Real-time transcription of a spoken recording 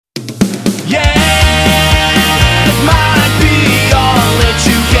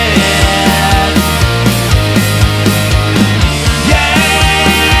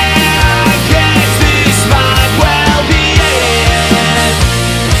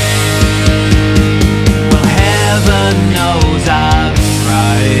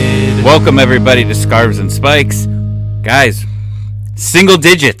Welcome everybody to Scarves and Spikes. Guys, single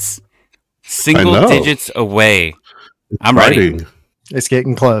digits away. I'm ready. It's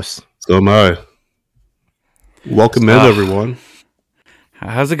getting close. So am I. Welcome in, everyone.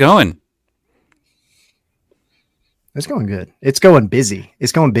 How's it going? It's going good. It's going busy.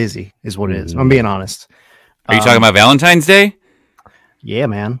 It's going busy is what it is. I'm being honest. Are you talking about Valentine's Day? Yeah,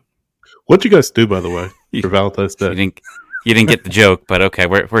 man. What'd you guys do, by the way, for Valentine's Day? You didn't get the joke, but okay,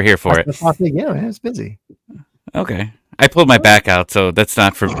 we're here for it. Yeah, man, it's busy. Okay. I pulled my back out, so that's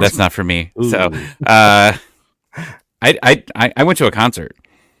not for me. Ooh. So I went to a concert.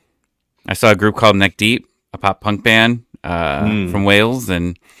 I saw a group called Neck Deep, a pop punk band from Wales,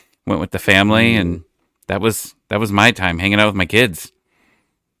 and went with the family, and that was my time hanging out with my kids.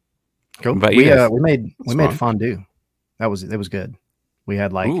 Cool. But we made fondue. It was good. We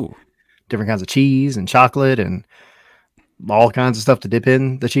had different kinds of cheese and chocolate and all kinds of stuff to dip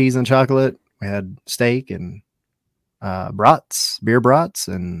in the cheese and chocolate. We had steak and beer brats,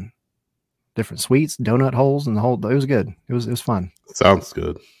 and different sweets, donut holes, and the whole. It was good. It was fun. Sounds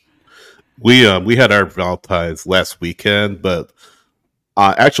good. We had our Valentine's last weekend, but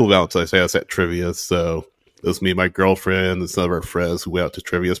actual Valentine's Day I was at trivia, so it was me and my girlfriend and some of our friends who went out to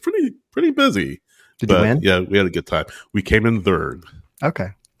trivia. It's pretty busy. Did you win? Yeah, we had a good time. We came in third. Okay.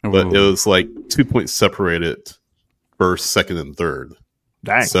 But it was like 2 points separated first, second, and third.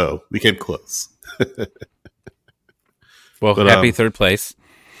 Dang. So we came close. Well, happy third place.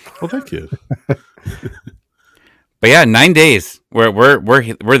 Well, thank you. But yeah, 9 days.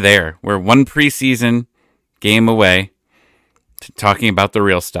 We're there. We're one preseason game away to talking about the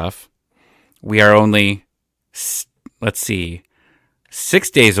real stuff. We are only 6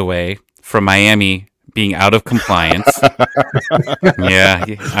 days away from Miami being out of compliance. Yeah,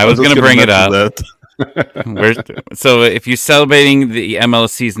 I was going to bring it up. So if you're celebrating the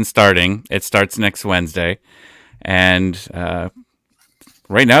MLS season starting, it starts next Wednesday. And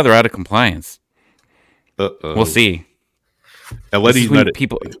right now they're out of compliance. We'll see. LA United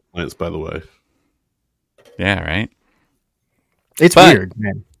compliance, by the way. Yeah, right? It's weird,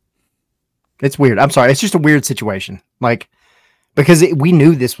 man. It's weird. I'm sorry. It's just a weird situation. Because we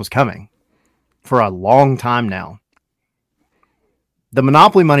knew this was coming for a long time now. The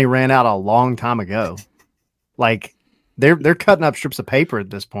monopoly money ran out a long time ago. They're cutting up strips of paper at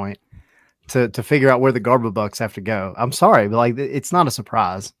this point to figure out where the Garba bucks have to go. I'm sorry, but it's not a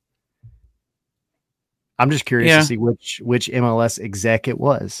surprise. I'm just curious to see which MLS exec it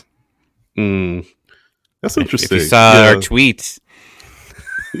was. That's interesting. If you saw our tweets,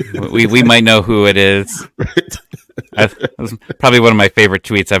 we might know who it is. Right. That was probably one of my favorite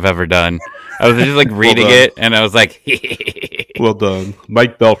tweets I've ever done. I was just reading it, and I was like, well done.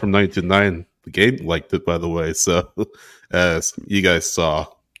 Mike Bell from 929, the game liked it, by the way. So, as you guys saw,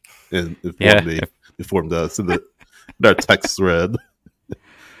 and informed us in our text thread.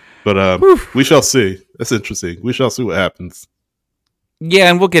 But we shall see. That's interesting. We shall see what happens.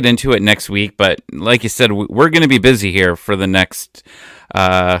 Yeah, and we'll get into it next week. But like you said, we're going to be busy here for the next,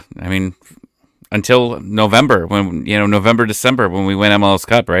 until November, November, December, when we win MLS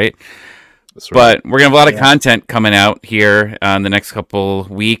Cup, right? That's right. But we're going to have a lot of content coming out here in the next couple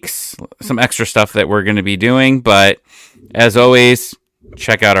weeks. Some extra stuff that we're going to be doing. But as always,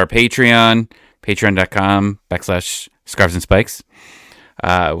 check out our Patreon, patreon.com/Scarves and Spikes.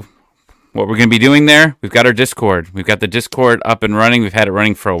 What we're going to be doing there, we've got our Discord. We've got the Discord up and running. We've had it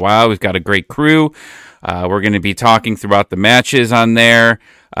running for a while. We've got a great crew. We're going to be talking throughout the matches on there.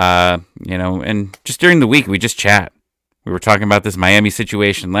 And just during the week, we just chat. We were talking about this Miami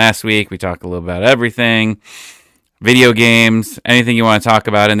situation last week. We talked a little about everything, video games, anything you want to talk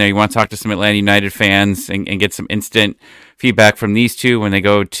about in there. You want to talk to some Atlanta United fans and get some instant feedback from these two when they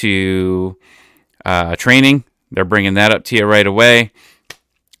go to training. They're bringing that up to you right away.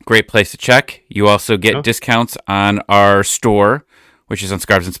 Great place to check. You also get discounts on our store, which is on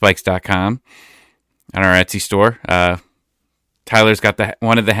scarvesandspikes.com, on our Etsy store. Tyler's got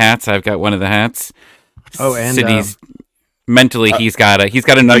one of the hats. I've got one of the hats. Oh, and Sydney's mentally he's got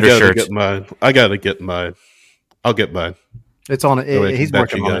an undershirt. I gotta get mine. I'll get mine. It's on it. He's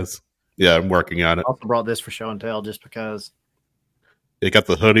working on it. Yeah, I'm working on it. I also brought this for show and tell just because. They got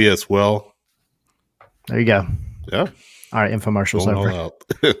the hoodie as well. There you go. Yeah. All right, infomercials over.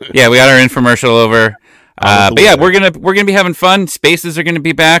 Yeah, we got our infomercial over. But yeah, we're gonna be having fun. Spaces are gonna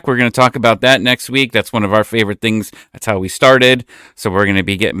be back. We're gonna talk about that next week. That's one of our favorite things. That's how we started. So we're gonna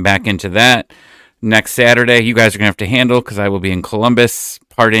be getting back into that next Saturday. You guys are gonna have to handle because I will be in Columbus,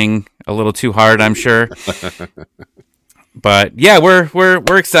 partying a little too hard, I'm sure. But yeah,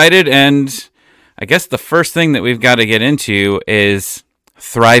 we're excited, and I guess the first thing that we've got to get into is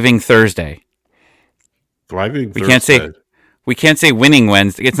Thriving Thursday. Thriving We Thursday. can't say winning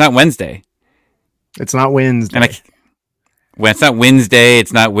Wednesday. It's not Wednesday. It's not Wednesday. And it's not Wednesday.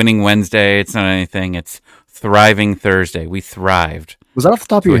 It's not winning Wednesday. It's not anything. It's Thriving Thursday. We thrived. Was that off the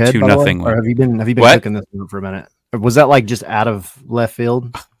top of your head, by the way? Win. Or have you been What? cooking this one for a minute? Or was that like just out of left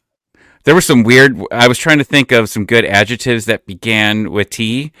field? There were some weird. I was trying to think of some good adjectives that began with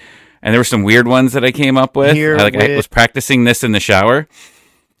T, and there were some weird ones that I came up with. I was practicing this in the shower,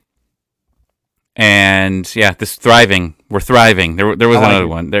 and yeah, this thriving. We're thriving. There was another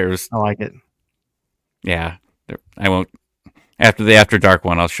one. I like it. Yeah, I won't. After the After Dark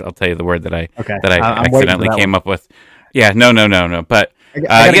one, I'll tell you the word that I accidentally came up with. Yeah, no. But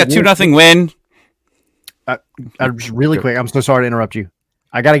yeah, 2-0 win. Just really quick. I'm so sorry to interrupt you.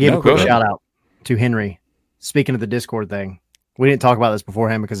 I got to give a quick shout out to Henry. Speaking of the Discord thing, we didn't talk about this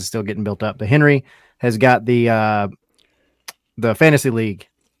beforehand because it's still getting built up. But Henry has got the fantasy league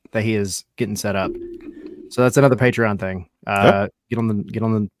that he is getting set up. So that's another Patreon thing. Get on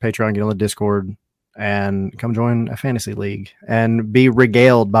the Patreon, get on the Discord, and come join a fantasy league and be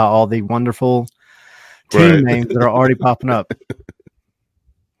regaled by all the wonderful team names that are already popping up.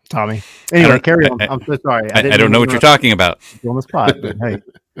 Tommy. Anyway, carry on. I'm so sorry. I don't know what you're talking about. On the spot, but hey.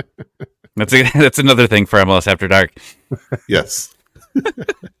 That's another thing for MLS After Dark. Yes.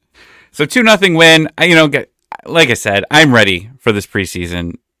 So 2-0 win. Like I said, I'm ready for this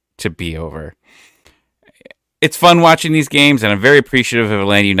preseason to be over. It's fun watching these games, and I'm very appreciative of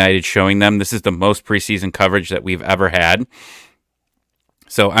Atlanta United showing them. This is the most preseason coverage that we've ever had.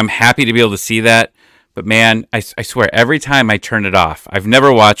 So I'm happy to be able to see that. But man, I swear, every time I turn it off, I've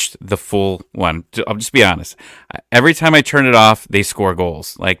never watched the full one. I'll just be honest. Every time I turn it off, they score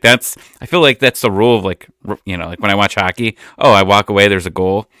goals. I feel like that's the rule of like when I watch hockey. Oh, I walk away, there's a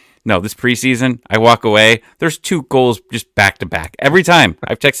goal. No, this preseason, I walk away, there's 2 goals just back to back. Every time.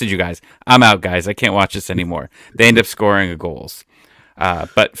 I've texted you guys, I'm out, guys. I can't watch this anymore. They end up scoring goals.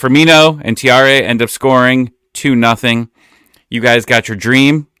 But Firmino and Tiare end up scoring 2-0. You guys got your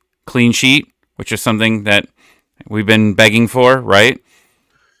dream, clean sheet, which is something that we've been begging for, right?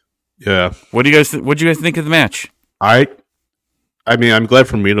 Yeah. What do you guys think of the match? I mean, I'm glad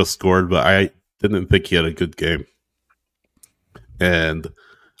Firmino scored, but I didn't think he had a good game. And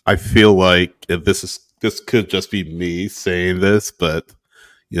I feel like if this could just be me saying this, but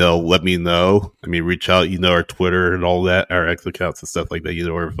let me know. I mean, reach out, our Twitter and all that, our X accounts and stuff like that. You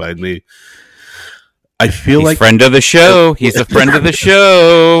know where to find me. I feel He's like friend of the show. He's a friend of the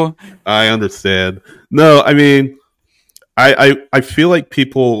show. I understand. No, I mean, I feel like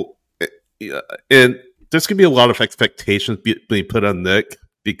people, and there's gonna be a lot of expectations being put on Nick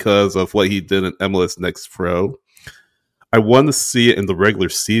because of what he did in MLS Next Pro. I want to see it in the regular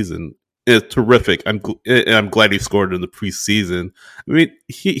season. It's terrific. I'm glad he scored in the preseason. I mean,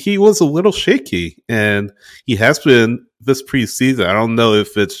 he was a little shaky, and he has been this preseason. I don't know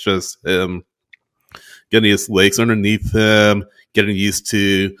if it's just him getting his legs underneath him, getting used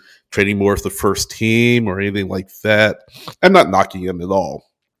to training more with the first team or anything like that. I'm not knocking him at all.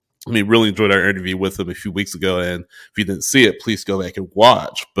 I mean, really enjoyed our interview with him a few weeks ago, and if you didn't see it, please go back and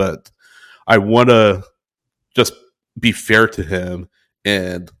watch. But I want to just be fair to him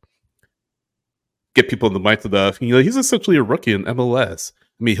and get people in the mindset of, he's essentially a rookie in MLS.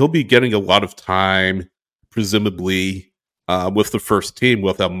 I mean, he'll be getting a lot of time, presumably, with the first team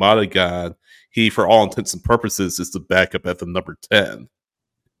with Almada gone. He, for all intents and purposes, is the backup at the number 10.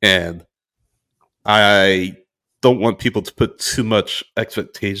 And I don't want people to put too much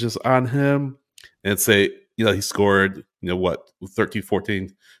expectations on him and say, he scored, 13,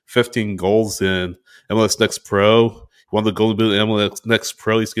 14, 15 goals in MLS Next Pro. He won the Golden Boot in MLS Next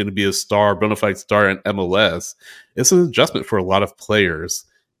Pro. He's going to be a star, bona fide star in MLS. It's an adjustment for a lot of players.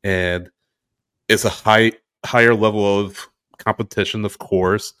 And it's a higher level of competition, of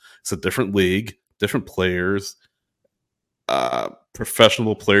course. It's a different league, different players,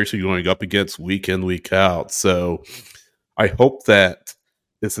 professional players you're going up against week in, week out. So I hope that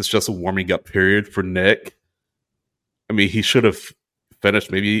this is just a warming up period for Nick. I mean, he should have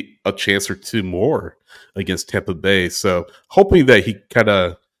finished maybe a chance or 2 more against Tampa Bay. So hoping that he kind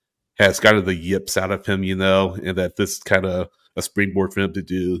of has gotten the yips out of him, and that this is kind of a springboard for him to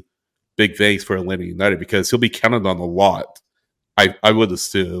do big things for Atlanta United, because he'll be counted on a lot. I would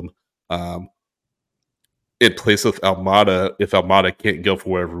assume, in place of Almada, if Almada can't go for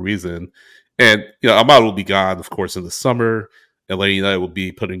whatever reason. And, Almada will be gone, of course, in the summer. Atlanta United will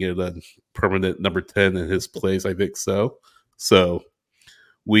be putting in a permanent number 10 in his place, I think so. So,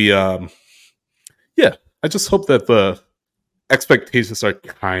 we, I just hope that the expectations are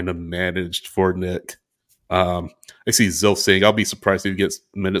kind of managed for Nick. I see Zill saying, I'll be surprised if he gets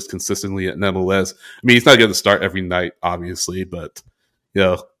minutes consistently at MLS. I mean, he's not going to start every night, obviously, but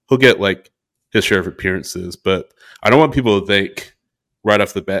he'll get like his share of appearances. But I don't want people to think right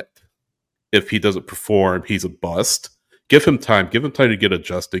off the bat, if he doesn't perform, he's a bust. Give him time. Give him time to get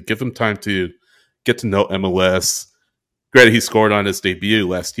adjusted. Give him time to get to know MLS. Granted, he scored on his debut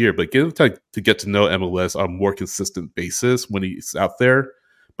last year, but give him time to get to know MLS on a more consistent basis when he's out there.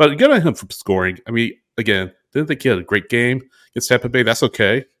 But good on him for scoring. I mean, again, didn't think he had a great game against Tampa Bay. That's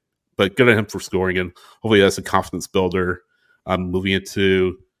okay. But good on him for scoring, and hopefully that's a confidence builder. I'm moving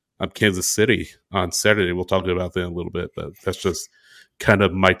into Kansas City on Saturday. We'll talk about that in a little bit, but that's just kind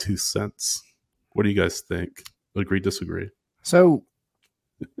of my 2 cents. What do you guys think? Agree, disagree? So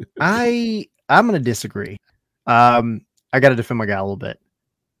I'm going to disagree. I got to defend my guy a little bit.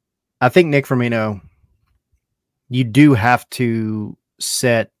 I think Nick Firmino, you do have to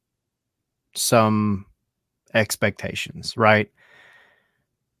set some expectations, right?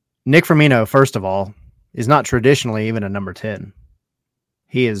 Nick Firmino, first of all, is not traditionally even a number 10.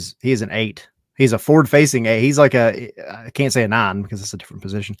 He is an 8. He's a forward-facing 8. He's like I can't say a 9 because it's a different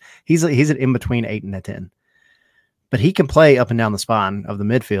position. He's an in-between 8 and a 10. But he can play up and down the spine of the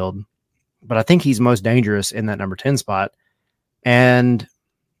midfield. But I think he's most dangerous in that number 10 spot. And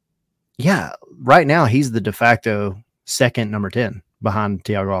yeah, right now he's the de facto second number 10 behind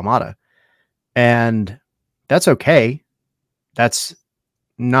Thiago Almada. And that's okay. That's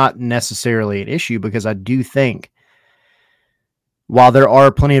not necessarily an issue because I do think while there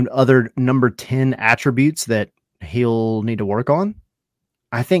are plenty of other number 10 attributes that he'll need to work on,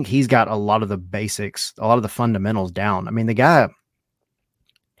 I think he's got a lot of the basics, a lot of the fundamentals down. I mean, the guy,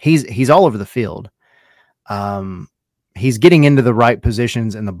 he's all over the field. He's getting into the right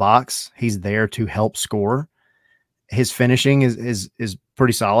positions in the box. He's there to help score. His finishing is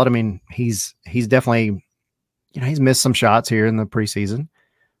pretty solid. I mean, he's definitely, he's missed some shots here in the preseason,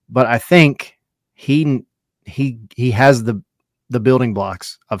 but I think he has the building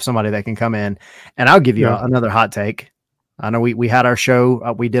blocks of somebody that can come in. And I'll give you another hot take. I know we had our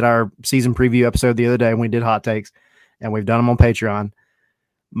show. We did our season preview episode the other day and we did hot takes and we've done them on Patreon.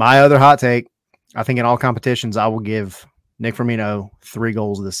 My other hot take, I think in all competitions, I will give Nick Firmino 3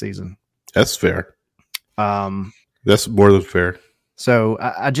 goals this season. That's fair. That's more than fair. So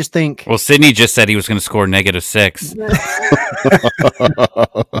I just think. Well, Sydney just said he was going to score -6.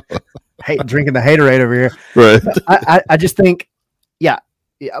 Hey, drinking the haterade over here. Right. I just think, yeah.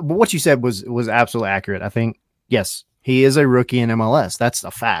 But what you said was absolutely accurate. I think, yes, he is a rookie in MLS. That's a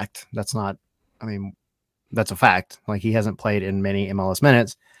fact. That's not. I mean, that's a fact. Like he hasn't played in many MLS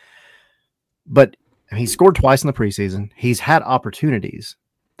minutes, but he scored twice in the preseason. He's had opportunities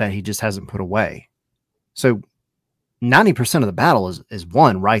that he just hasn't put away. So 90% of the battle is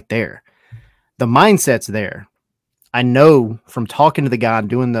won right there. The mindset's there. I know from talking to the guy and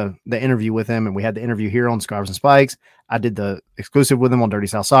doing the interview with him, and we had the interview here on Scarves and Spikes. I did the exclusive with him on Dirty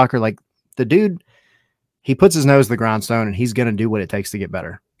South Soccer. Like the dude, he puts his nose to the grindstone and he's going to do what it takes to get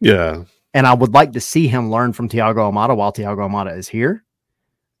better. Yeah. And I would like to see him learn from Thiago Almada while Thiago Almada is here.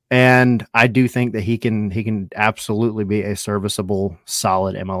 And I do think that he can absolutely be a serviceable,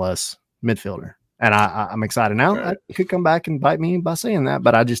 solid MLS midfielder. And I'm excited now. I could come back and bite me by saying that,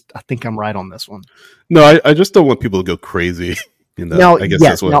 but I think I'm right on this one. No, I just don't want people to go crazy. I guess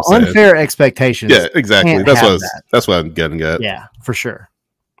that's what I'm saying. Unfair expectations. Yeah, exactly. That's what I'm getting at. Yeah, for sure.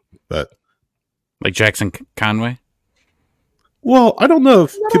 But like Jackson Conway? Well, I don't know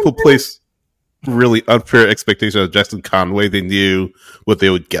if people place really unfair expectations on Jackson Conway. They knew what they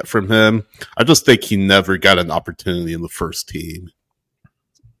would get from him. I just think he never got an opportunity in the first team.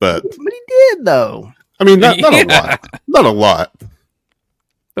 But he did, though. I mean, not a lot. Not a lot.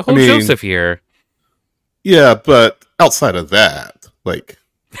 The whole Joseph here. Yeah, but outside of that, like...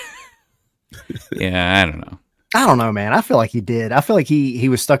 Yeah, I don't know. I don't know, man. I feel like he did. I feel like he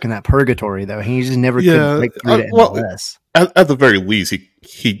was stuck in that purgatory, though. He just never could break through to MLS. At the very least,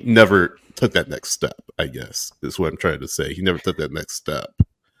 he never took that next step, I guess, is what I'm trying to say. He never took that next step.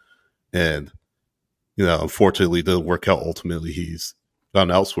 And, unfortunately, it didn't work out. Ultimately, he's gone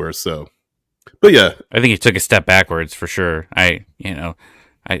elsewhere. So, but yeah. I think he took a step backwards for sure. I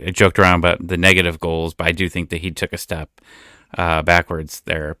joked around about the negative goals, but I do think that he took a step backwards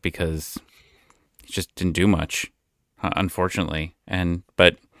there because he just didn't do much, unfortunately.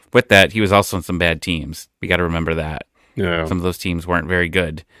 But with that, he was also in some bad teams. We got to remember that. Yeah. Some of those teams weren't very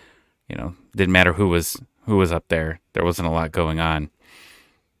good. Didn't matter who was up there. There wasn't a lot going on.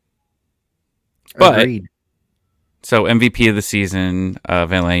 But agreed. So MVP of the season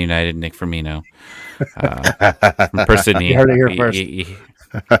of Atlanta United, Nick Firmino. From Sydney. You heard it here first.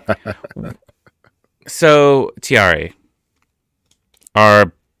 So Tiare,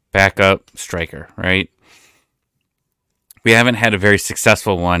 our backup striker, right? We haven't had a very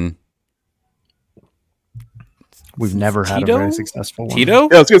successful one. We've never had a very successful one. Tito?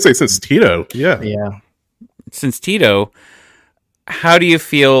 Yeah, I was going to say since Tito. Yeah. Since Tito, how do you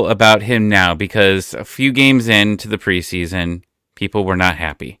feel about him now? Because a few games into the preseason, people were not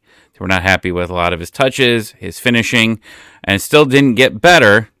happy. They were not happy with a lot of his touches, his finishing, and it still didn't get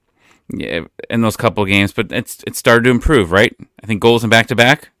better in those couple games, but it started to improve, right? I think goals in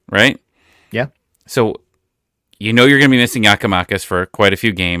back-to-back, right? Yeah. So you know you're going to be missing Giakoumakis for quite a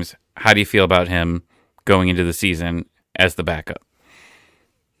few games. How do you feel about him going into the season as the backup?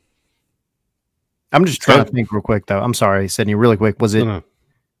 I'm just trying to think real quick, though. I'm sorry, Sydney, really quick. Was it?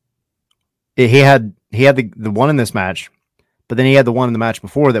 He had the one in this match, but then he had the one in the match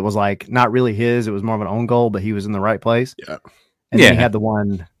before that was like not really his. It was more of an own goal, but he was in the right place. Yeah. And then he had the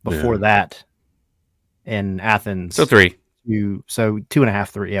one before that in Athens. So 3. 2.5,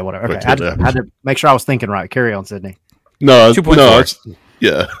 3. Yeah, whatever. Okay, I had to make sure I was thinking right. Carry on, Sydney. No, 2.4.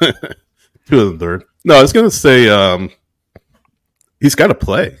 Yeah. 2 1/3. No, I was going to say he's got to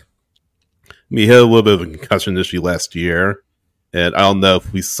play. I mean, he had a little bit of a concussion issue last year, and I don't know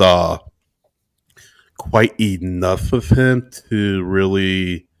if we saw quite enough of him to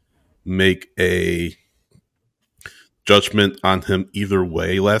really make a judgment on him either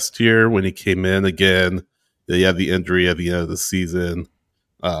way last year when he came in. Again, he had the injury at the end of the season.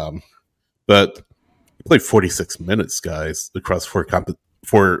 But he played 46 minutes, guys, across 4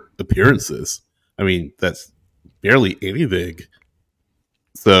 appearances. I mean, that's barely anything.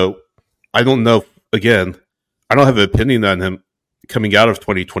 So I don't know. Again, I don't have an opinion on him coming out of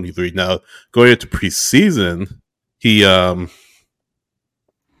 2023. Now, going into preseason, he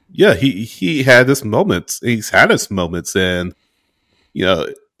had his moments. He's had his moments, and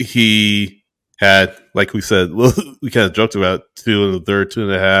he had, like we said, we kind of joked about 2 1/3,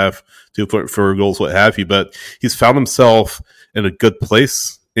 2.5, 2.4 goals, what have you. But he's found himself in a good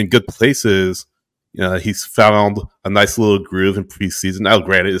place, in good places. He's found a nice little groove in preseason. Now,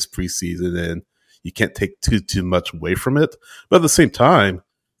 granted, it's preseason, and you can't take too much away from it. But at the same time,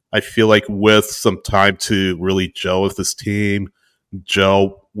 I feel like with some time to really gel with this team,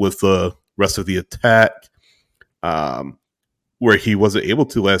 gel with the rest of the attack, where he wasn't able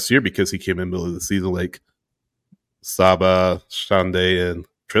to last year because he came in the middle of the season, like Saba, Shande, and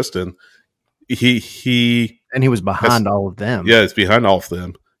Tristan. He was behind all of them. Yeah, he's behind all of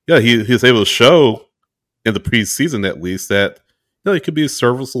them. Yeah, he was able to show in the preseason at least that he could be a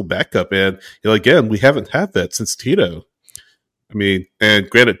serviceable backup. And again, we haven't had that since Tito. I mean, and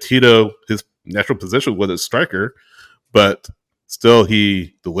granted, Tito, his natural position was a striker, but still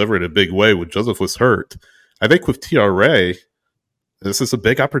he delivered in a big way when Joseph was hurt. I think with TRA, this is a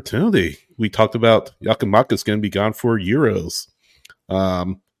big opportunity. We talked about Giakoumakis going to be gone for Euros.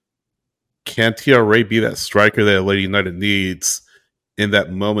 Can TRA be that striker that Atlanta United needs in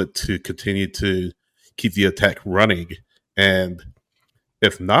that moment to continue to keep the attack running? And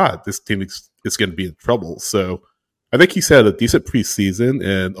if not, this team is going to be in trouble. So I think he's had a decent preseason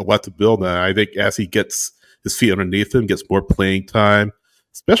and a lot to build on. I think as he gets his feet underneath him, gets more playing time,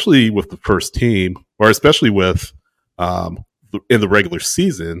 especially with the first team, or especially with in the regular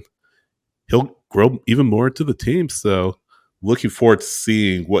season, he'll grow even more into the team. So looking forward to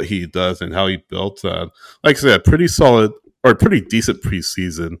seeing what he does and how he built on. Like I said, pretty solid or pretty decent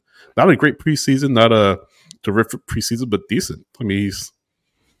preseason. Not a great preseason, not a terrific preseason, but decent. I mean, he's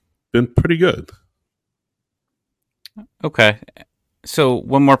been pretty good. Okay, so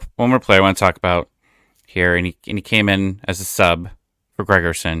one more player I want to talk about here, and he came in as a sub for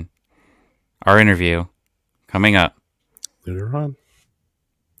Gregerson. Our interview coming up later on.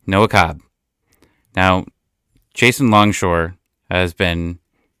 Noah Cobb. Now, Jason Longshore has been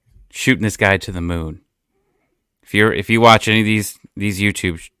shooting this guy to the moon. If you watch any of these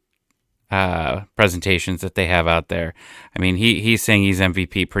YouTube presentations that they have out there, I mean, he's saying he's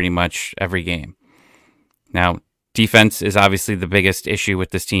MVP pretty much every game. Now, defense is obviously the biggest issue with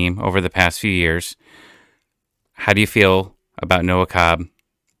this team over the past few years. How do you feel about Noah Cobb?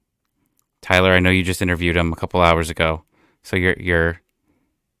 Tyler, I know you just interviewed him a couple hours ago, so you're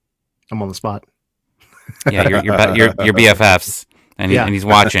I'm on the spot. Yeah, you're BFFs, and he's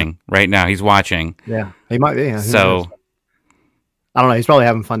watching right now. He's watching. Yeah, he might be. Yeah, so I don't know. He's probably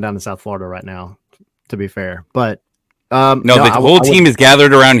having fun down in South Florida right now, to be fair. But the whole team is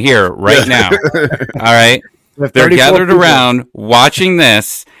gathered around here right now. All right, they're gathered around watching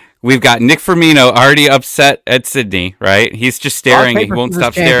this. We've got Nick Firmino already upset at Sydney, right? He's just staring. He won't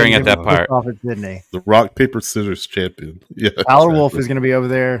stop staring at that part. The rock, paper, scissors champion. Yeah, Tyler Wolf is going to be over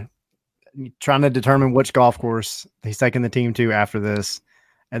there trying to determine which golf course he's taking the team to after this.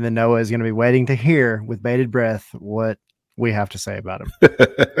 And then Noah is going to be waiting to hear with bated breath what we have to say about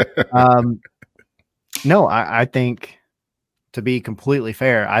him. No, I think, to be completely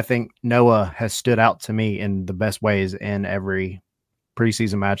fair, I think Noah has stood out to me in the best ways in every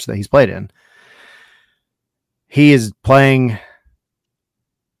preseason match that he's played in. He is playing,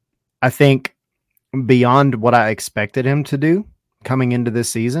 I think, beyond what I expected him to do coming into this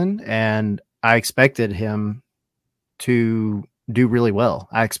season. And I expected him to do really well.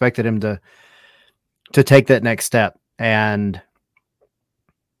 I expected him to take that next step. And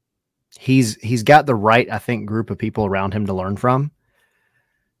he's got the right, I think, group of people around him to learn from.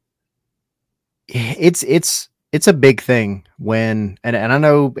 It's a big thing when, and I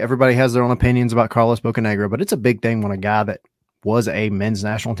know everybody has their own opinions about Carlos Bocanegra, but it's a big thing when a guy that was a men's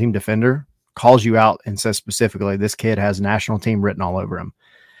national team defender calls you out and says specifically, this kid has national team written all over him.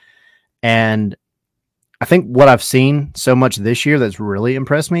 And I think what I've seen so much this year that's really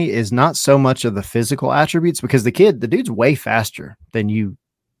impressed me is not so much of the physical attributes, because the dude's way faster than you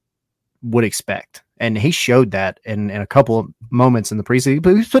would expect. And he showed that in a couple of moments in the preseason, but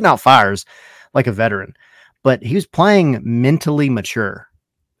he was putting out fires like a veteran, but he was playing mentally mature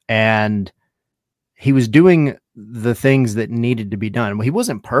and he was doing the things that needed to be done. Well, he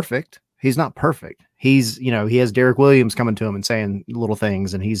wasn't perfect. He's not perfect. He's, he has Derek Williams coming to him and saying little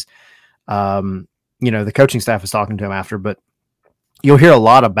things, and he's, the coaching staff is talking to him after, but you'll hear a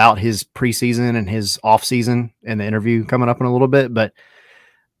lot about his preseason and his off season in the interview coming up in a little bit, but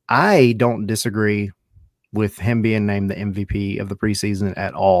I don't disagree with him being named the MVP of the preseason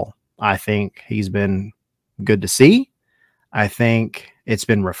at all. I think he's been good to see. I think it's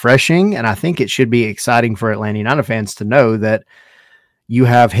been refreshing, and I think it should be exciting for Atlanta United fans to know that you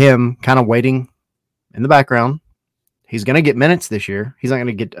have him kind of waiting in the background. He's going to get minutes this year. He's not going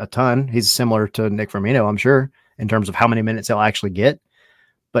to get a ton. He's similar to Nick Firmino, I'm sure, in terms of how many minutes he'll actually get.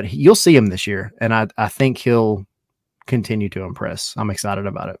 But you'll see him this year, and I think he'll continue to impress. I'm excited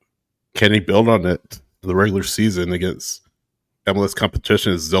about it. Can he build on it the regular season against MLS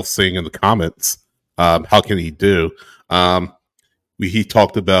competition? As Zilf saying in the comments, how can he do? He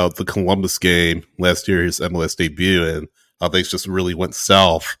talked about the Columbus game last year, his MLS debut, and how things just really went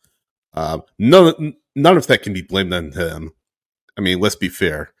south. None of that can be blamed on him. I mean, let's be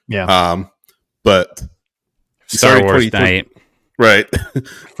fair. Yeah. But Star Wars night, right?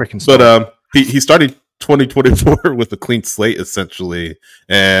 Freaking. But he started 2024 with a clean slate essentially,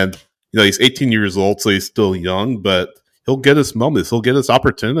 and he's 18 years old, so he's still young, but he'll get his moments. He'll get his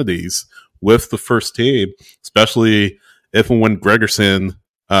opportunities with the first team, especially if and when Gregerson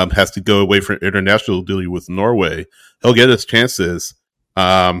has to go away for international duty with Norway. He'll get his chances.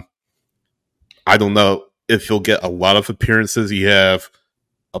 I don't know if he'll get a lot of appearances. You have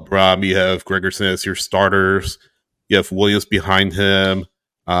Abram, you have Gregerson as your starters. You have Williams behind him.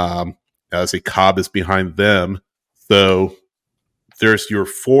 As a Cobb is behind them. So there's your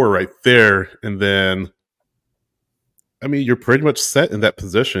four right there. And then, I mean, you're pretty much set in that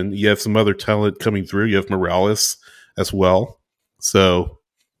position. You have some other talent coming through. You have Morales as well. So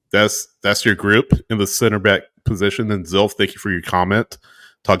that's your group in the center back position. And Zilf, thank you for your comment,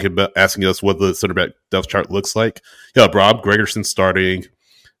 asking us what the center back depth chart looks like. Yeah, Rob Gregerson starting,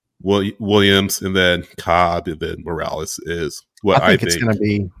 Williams, and then Cobb, and then Morales is what I think.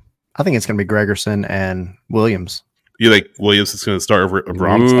 I think it's going to be Gregerson and Williams. You think Williams is going to start over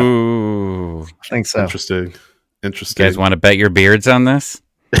Abram? Ooh, I think so. Interesting. You guys want to bet your beards on this?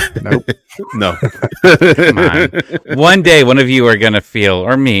 Nope. No. Come on. One day, one of you are going to feel,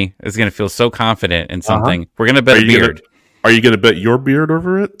 or me, is going to feel so confident in something. We're going to bet a beard. Are you going to bet your beard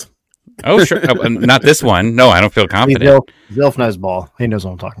over it? Oh, sure. Not this one. No, I don't feel confident. Zilf knows ball. He knows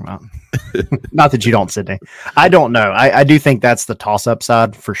what I'm talking about. Not that you don't, Sydney. I don't know. I do think that's the toss-up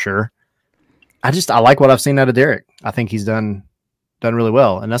side for sure. I like what I've seen out of Derek. I think he's done really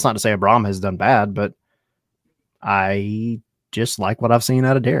well. And that's not to say Abram has done bad, but I just like what I've seen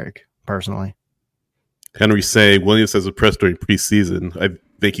out of Derek, personally. Henry saying Williams has impressed during preseason. I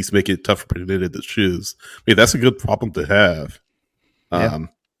think he's making it tougher for United to choose. I mean, that's a good problem to have.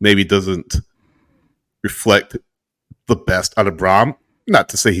 Maybe doesn't reflect the best out of Brom. Not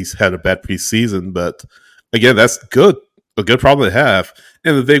to say he's had a bad preseason, but again, that's good. A good problem to have.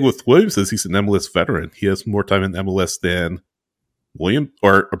 And the thing with Williams is he's an MLS veteran. He has more time in MLS than William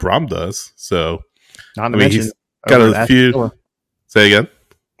or Abram does. So, not to mention, he's got a few. Say again.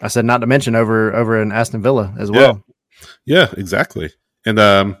 I said not to mention over in Aston Villa as well. Yeah, exactly.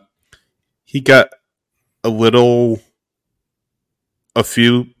 And he got a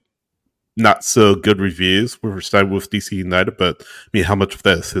few not so good reviews for his time with DC United, but I mean, how much of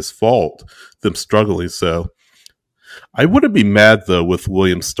that is his fault? Them struggling. So I wouldn't be mad though with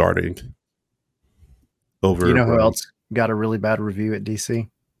Williams starting over. You know who else got a really bad review at DC?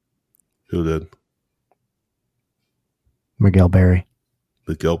 Who did? Miguel Berry.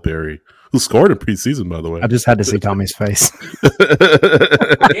 Miguel Berry, who scored in preseason, by the way. I just had to see Tommy's face.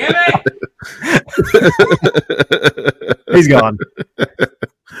 Damn it! He's gone.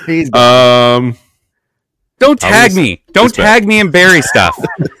 He's gone. Don't tag me. Don't tag me in Barry stuff.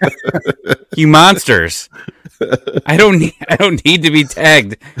 You monsters. I don't need to be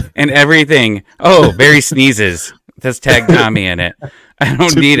tagged in everything. Oh, Barry sneezes. Let's tag Tommy in it. I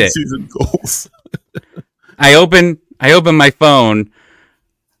don't need it. Season goals. I open my phone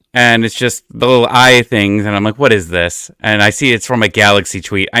and it's just the little eye things, and I'm like, what is this? And I see it's from a Galaxy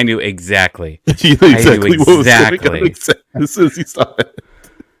tweet. I knew exactly. You knew exactly what was going on as soon as you saw it.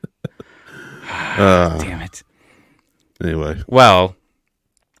 Damn it. Anyway. Well,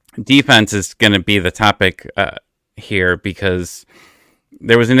 defense is going to be the topic here because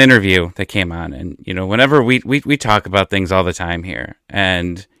there was an interview that came on, and whenever we talk about things all the time here,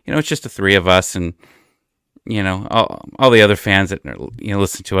 and it's just the three of us, and all the other fans that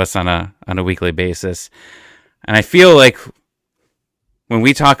listen to us on a weekly basis, and I feel like when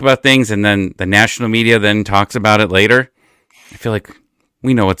we talk about things and then the national media then talks about it later, I feel like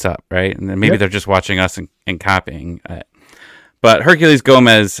we know what's up, right? And then maybe they're just watching us and copying it. But Herculez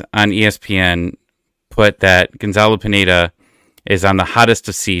Gomez on ESPN put that Gonzalo Pineda is on the hottest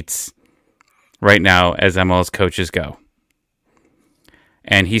of seats right now as MLS coaches go.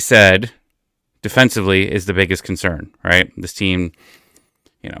 And he said defensively is the biggest concern, right? This team,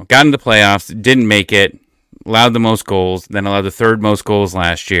 got into the playoffs, didn't make it, allowed the most goals, then allowed the third most goals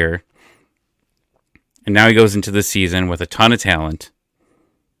last year. And now he goes into the season with a ton of talent.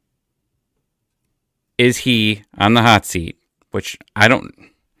 Is he on the hot seat? Which I don't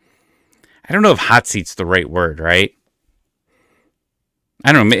know if hot seat's the right word, right?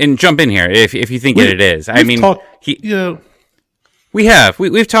 I don't know. And jump in here if you think it is. I mean,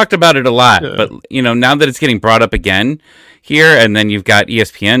 we've talked about it a lot, but now that it's getting brought up again here, and then you've got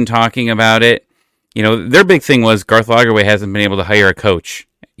ESPN talking about it. Their big thing was Garth Lagerwey hasn't been able to hire a coach,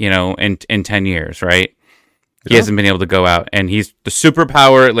 in 10 years, right? He hasn't been able to go out, and he's the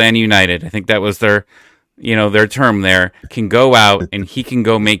superpower Atlanta United. I think that was their term there, can go out and he can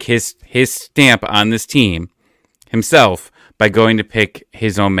go make his stamp on this team himself by going to pick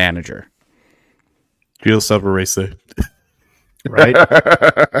his own manager. Gio Savarese. Right.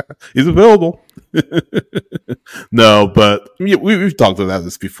 He's available. No, but we've talked about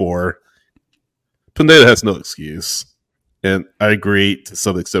this before. Pineda has no excuse. And I agree to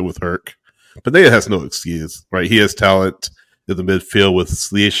some extent with Herc. Pineda has no excuse, right? He has talent in the midfield with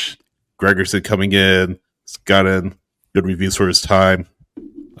Slish, Gregerson coming in. He's gotten good reviews for his time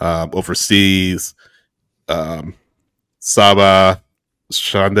overseas. Saba,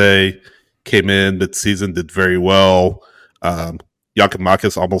 Shande came in mid-season, did very well.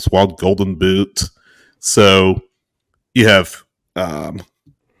 Giacomakis almost won Golden Boot. So you have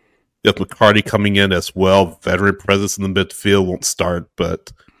McCarty coming in as well. Veteran presence in the midfield, won't start,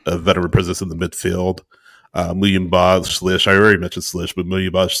 but a veteran presence in the midfield. Muyumba, Slish. I already mentioned Slish, but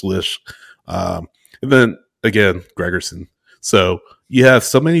Muyumba, Slish. And then, again, Gregerson. So you have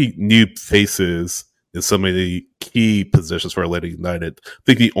so many new faces in so many key positions for Atlanta United. I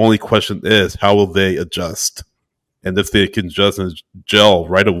think the only question is, how will they adjust? And if they can adjust and gel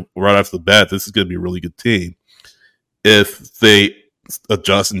right off the bat, this is going to be a really good team. If they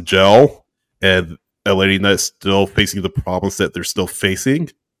adjust and gel and Atlanta United is still facing the problems that they're still facing,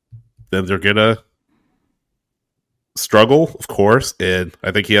 then they're going to struggle, of course. And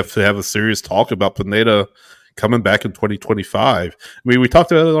I think you have to have a serious talk about Pineda coming back in 2025. I mean, we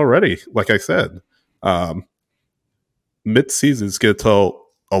talked about it already, like I said. Mid-season is going to tell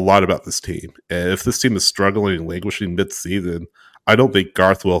a lot about this team. And if this team is struggling and languishing mid-season, I don't think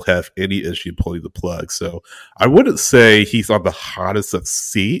Garth will have any issue pulling the plug. So I wouldn't say he's on the hottest of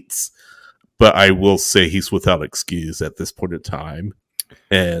seats, but I will say he's without excuse at this point in time.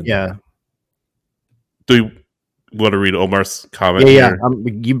 And do you want to read Omar's comment? Yeah.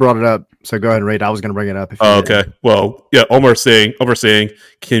 You brought it up, so go ahead and read. I was going to bring it up. Okay. Well, yeah. Omar saying,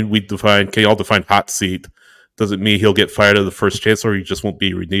 can y'all define hot seat? Doesn't mean he'll get fired at the first chance, or he just won't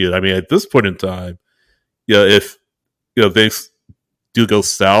be renewed. I mean, at this point in time, if things do go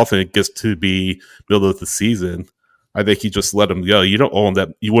south and it gets to be middle of the season, I think you just let him go. You don't owe him that.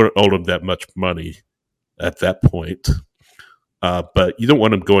 You wouldn't owe him that much money at that point. But you don't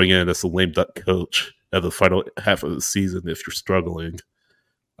want him going in as a lame duck coach at the final half of the season if you're struggling.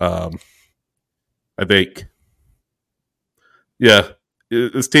 I think,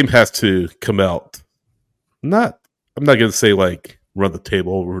 this team has to come out. I'm not going to say like run the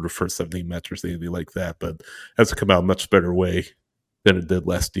table over the first 17 matches or anything like that, but has to come out a much better way than it did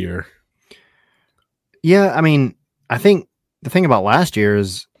last year. Yeah, I mean, I think the thing about last year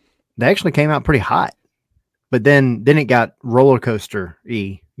is they actually came out pretty hot, but then it got roller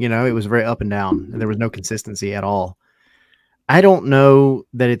coaster-y. It was very up and down, and there was no consistency at all. I don't know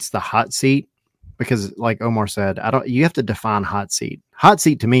that it's the hot seat because, like Omar said, you have to define hot seat. Hot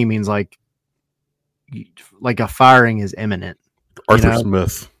seat to me means like a firing is imminent. Arthur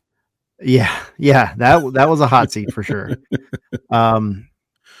Smith. Yeah, that was a hot seat for sure.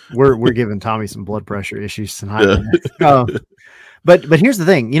 We're giving Tommy some blood pressure issues tonight. Yeah. But here's the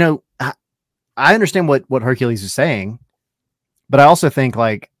thing, I understand what Hercules is saying, but I also think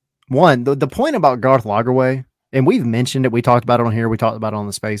like one, the point about Garth Lagerwey, and we've mentioned it, we talked about it on here, we talked about it on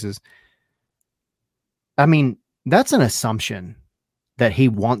the spaces. I mean, that's an assumption that he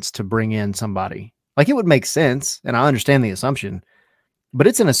wants to bring in somebody. Like it would make sense, and I understand the assumption, but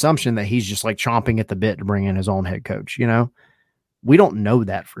it's an assumption that he's just like chomping at the bit to bring in his own head coach, We don't know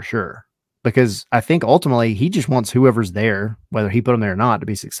that for sure because I think ultimately he just wants whoever's there, whether he put him there or not, to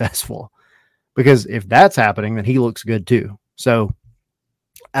be successful. Because if that's happening, then he looks good too. So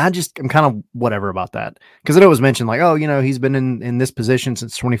I'm kind of whatever about that. Because I know it was mentioned like, oh, he's been in this position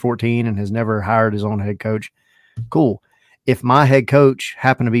since 2014 and has never hired his own head coach. Cool. If my head coach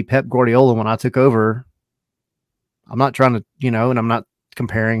happened to be Pep Guardiola when I took over, I'm not trying to, and I'm not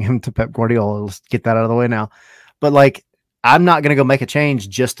comparing him to Pep Guardiola. Let's get that out of the way now. But like, I'm not going to go make a change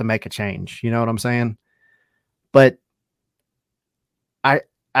just to make a change. You know what I'm saying? But I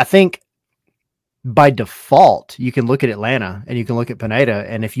think by default, you can look at Atlanta and you can look at Pineda.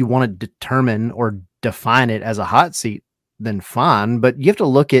 And if you want to determine or define it as a hot seat, then fine. But you have to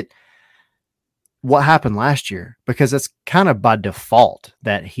look at what happened last year because it's kind of by default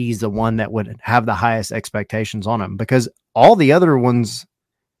that he's the one that would have the highest expectations on him because all the other ones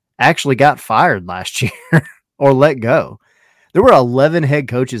actually got fired last year or let go. There were 11 head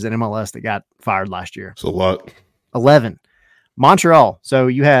coaches in MLS that got fired last year. It's a lot. 11. Montreal. So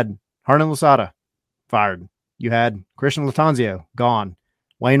you had Hernan Losada fired. You had Christian Latanzio gone.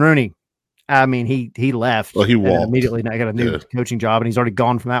 Wayne Rooney. I mean, he left. Well, he walked. Immediately got a new coaching job, and he's already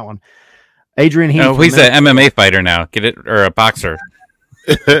gone from that one. Adrian Heath. Oh, he's an MMA fighter now. Get it? Or a boxer.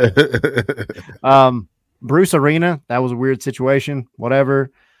 Bruce Arena. That was a weird situation.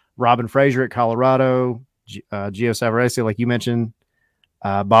 Whatever. Robin Fraser at Colorado. Gio Savarese, like you mentioned.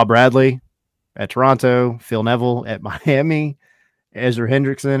 Bob Bradley at Toronto. Phil Neville at Miami. Ezra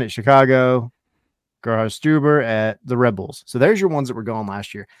Hendrickson at Chicago. Gerhard Struber at the Red Bulls. So there's your ones that were gone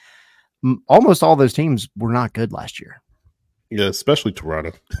last year. Almost all those teams were not good last year. Yeah, especially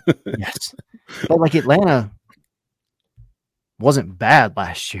Toronto. Yes. But like Atlanta wasn't bad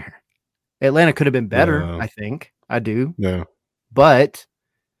last year. Atlanta could have been better, I think. I do. Yeah. But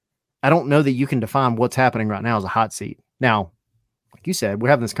I don't know that you can define what's happening right now as a hot seat. Now, like you said, we're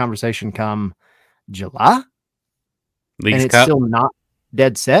having this conversation come July. Leagues and it's Cup. Still not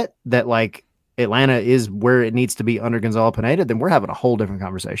dead set that like Atlanta is where it needs to be under Gonzalo Pineda, then we're having a whole different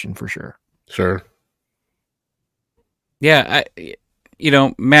conversation for sure. Sure. Yeah,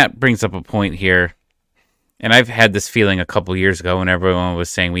 Matt brings up a point here, and I've had this feeling a couple years ago when everyone was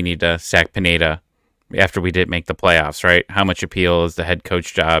saying we need to sack Pineda after we didn't make the playoffs, right? How much appeal is the head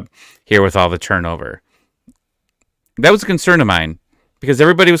coach job here with all the turnover? That was a concern of mine because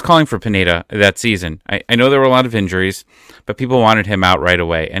everybody was calling for Pineda that season. I know there were a lot of injuries, but people wanted him out right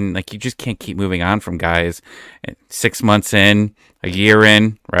away. And like you just can't keep moving on from guys 6 months in, a year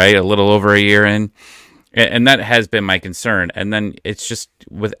in, right? A little over a year in. And that has been my concern. And then it's just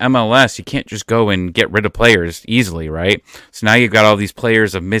with MLS, you can't just go and get rid of players easily, right? So now you've got all these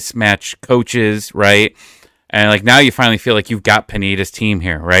players of mismatched coaches, right? And like now you finally feel like you've got Pineda's team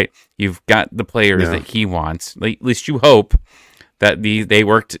here, right? You've got the players that he wants. At least you hope that they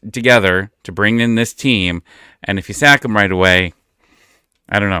worked together to bring in this team. And if you sack them right away,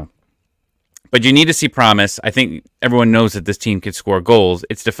 I don't know. But you need to see promise. I think everyone knows that this team can score goals.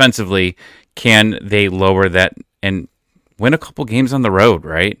 It's defensively, can they lower that and win a couple games on the road,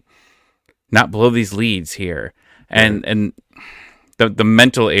 right? Not blow these leads here. And the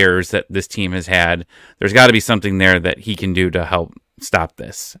mental errors that this team has had, there's got to be something there that he can do to help stop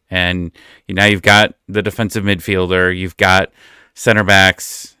this. And now you've got the defensive midfielder, you've got center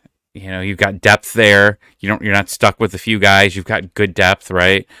backs, you've got depth there. You're not stuck with a few guys. You've got good depth,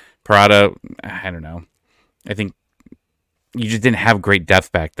 right? Parada, I don't know. I think you just didn't have great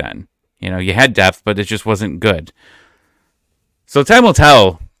depth back then. You had depth, but it just wasn't good. So time will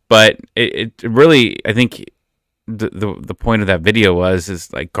tell. But it really, I think the point of that video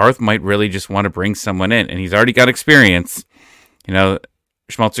is like Garth might really just want to bring someone in, and he's already got experience.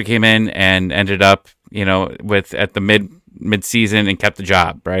 Schmelzer came in and ended up, with at the mid season and kept the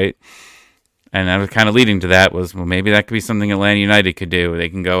job, right? And I was kind of leading to that was, well, maybe that could be something Atlanta United could do. They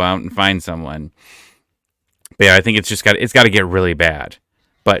can go out and find someone. But yeah, I think it's got to get really bad.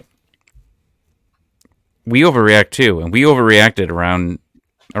 But we overreact too, and we overreacted around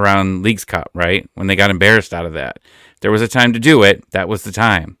Leagues Cup, right? When they got embarrassed out of that. If there was a time to do it, that was the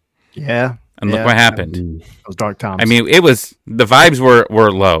time. Yeah. And look what happened. Those dark times. I mean, the vibes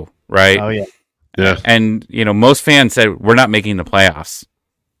were low, right? Oh yeah. Yeah. And most fans said we're not making the playoffs.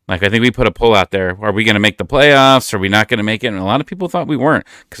 Like, I think we put a poll out there. Are we going to make the playoffs? Are we not going to make it? And a lot of people thought we weren't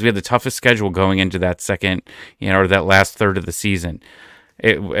because we had the toughest schedule going into that second, or that last third of the season.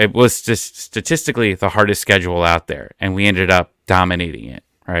 It was just statistically the hardest schedule out there, and we ended up dominating it,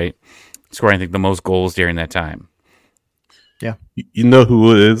 right? Scoring, I think, the most goals during that time. Yeah. You know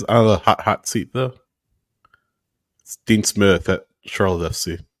who it is on the hot seat, though? It's Dean Smith at Charlotte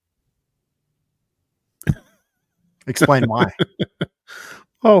FC. Explain why.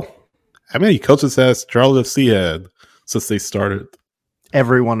 Oh, how many coaches has Charlotte FC had since they started?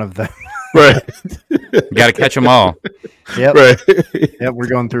 Every one of them. Right. Got to catch them all. Yep. Right. Yep. We're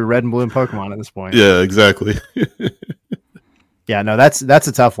going through red and blue and Pokemon at this point. Yeah, exactly. Yeah, no, that's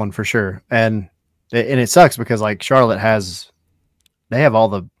a tough one for sure. And it sucks because like Charlotte they have all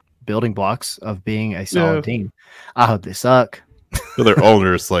the building blocks of being a solid team. I hope they suck. So their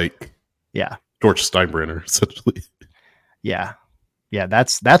owner's like George Steinbrenner, essentially. Yeah. Yeah,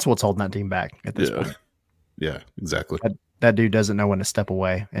 that's what's holding that team back at this point. Yeah, exactly. That dude doesn't know when to step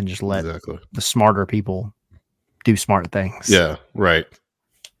away and just let the smarter people do smart things. Yeah, right.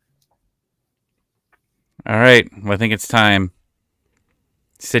 All right. Well, I think it's time.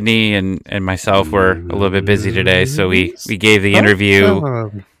 Sydney and myself were a little bit busy today, so we gave the interview.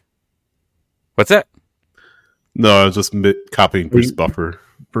 What's that? No, I was just copying Bruce Buffer.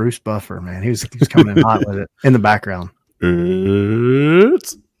 Bruce Buffer, man. He was coming in hot with it in the background.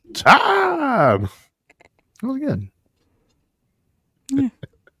 It's time. That was good. Yeah.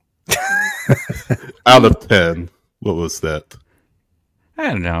 Out of 10, what was that?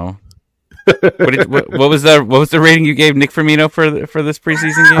 I don't know. What was the rating you gave Nick Firmino for this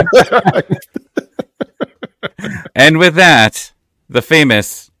preseason game? And with that, the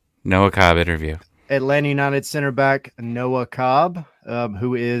famous Noah Cobb interview. Atlanta United center back Noah Cobb,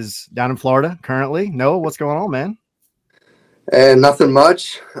 who is down in Florida currently. Noah, what's going on, man? And nothing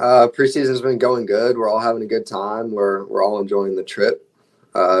much. Preseason's been going good. We're all having a good time. We're all enjoying the trip.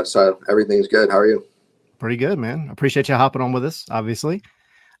 So everything's good. How are you? Pretty good, man. Appreciate you hopping on with us, obviously.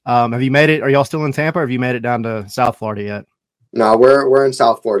 Have you made it? Are y'all still in Tampa or have you made it down to South Florida yet? No, we're in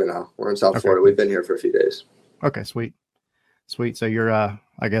South Florida now. We're in South Florida. We've been here for a few days. Okay, sweet. So you're,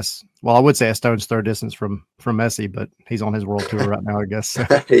 I guess, well, I would say a stone's throw distance from Messi, but he's on his world tour right now, I guess. So.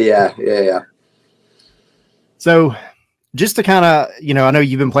 Yeah. So just to kind of, I know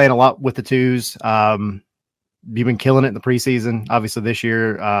you've been playing a lot with the twos. You've been killing it in the preseason. Obviously this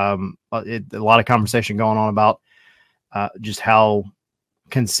year, a lot of conversation going on about just how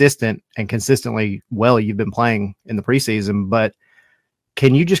consistent and consistently well you've been playing in the preseason. But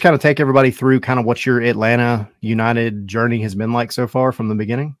can you just kind of take everybody through kind of what your Atlanta United journey has been like so far from the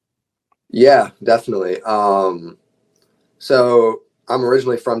beginning? Yeah, definitely. So I'm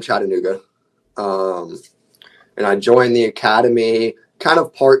originally from Chattanooga. And I joined the academy kind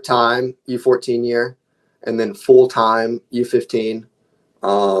of part-time U14 year and then full-time U15.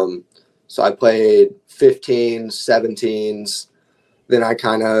 So I played 15s, 17s. Then I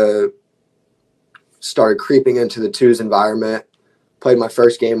kind of started creeping into the twos environment. Played my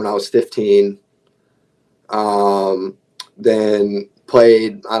first game when I was 15. Then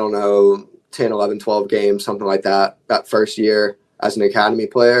played, 10, 11, 12 games, something like that first year as an academy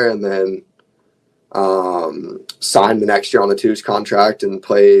player. And then signed the next year on the twos contract and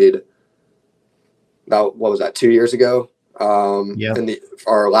played about, 2 years ago? In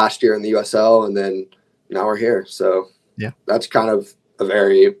our last year in the USL, and then now we're here. So yeah, that's kind of a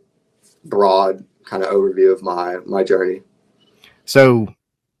very broad kind of overview of my journey. So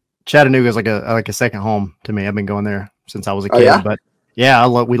Chattanooga is like a second home to me. I've been going there since I was a kid. But yeah,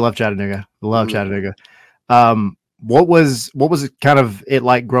 we love Chattanooga. We love Chattanooga. What was it kind of it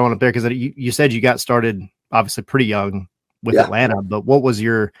like growing up there? Because you said you got started obviously pretty young with Atlanta, but what was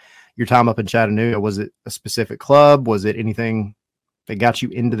your time up in Chattanooga? Was it a specific club? Was it anything that got you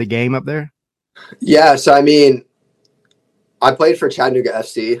into the game up there? So I played for Chattanooga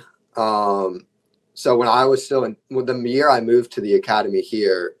FC. So when I was still the year I moved to the academy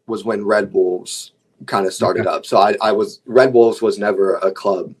here was when Red Wolves kind of started up. So Red Wolves was never a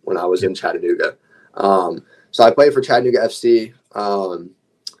club when I was in Chattanooga. So I played for Chattanooga FC.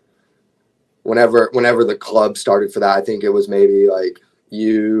 Whenever the club started for that, I think it was maybe like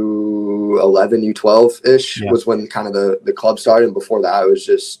U11, U12 ish was when kind of the club started. And before that, it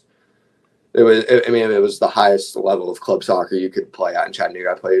was the highest level of club soccer you could play at in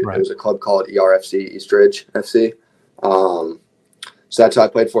Chattanooga. It was a club called ERFC, East Ridge FC. So that's what I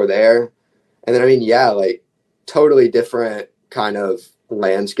played for there. And then, like totally different kind of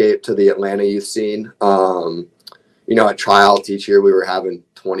landscape to the Atlanta youth scene. At tryouts each year, we were having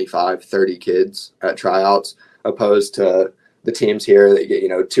 25, 30 kids at tryouts opposed to the teams here that get,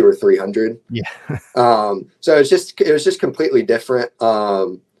 200 or 300. Yeah. So it was just completely different.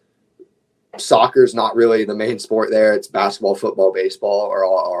 Soccer's not really the main sport there. It's basketball, football, baseball are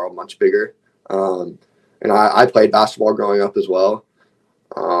all much bigger. And I played basketball growing up as well.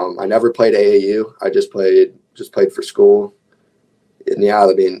 I never played AAU. I just played for school. And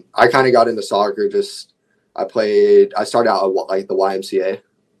I kind of got into soccer. I started out at like the YMCA.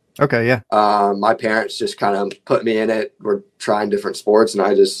 Okay. Yeah. My parents just kind of put me in it. We're trying different sports. And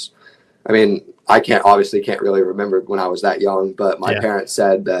I can't really remember when I was that young, but my parents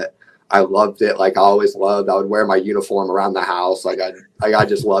said that I loved it. Like I always loved, I would wear my uniform around the house. I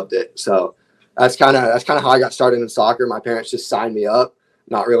just loved it. So that's kind of how I got started in soccer. My parents just signed me up,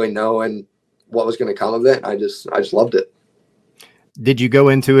 not really knowing what was going to come of it. I just loved it. Did you go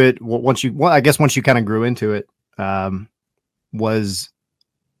into it once you kind of grew into it? Was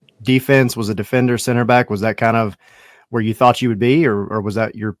defense, was a defender, center back? Was that kind of where you thought you would be, or was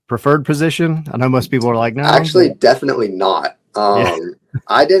that your preferred position? I know most people are like, no. Actually, definitely not.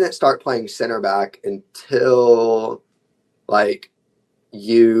 I didn't start playing center back until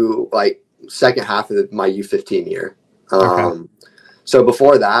second half of my U15 year. So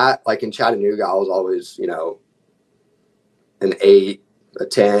before that, like in Chattanooga, I was always, an 8, a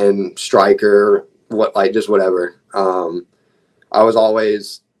 10 striker, just whatever. I was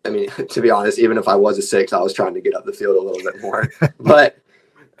always, to be honest, even if I was a 6, I was trying to get up the field a little bit more. But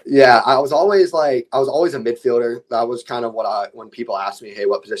yeah, I was always a midfielder. That was kind of when people asked me, hey,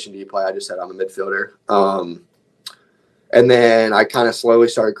 what position do you play? I just said I'm a midfielder. And then I kind of slowly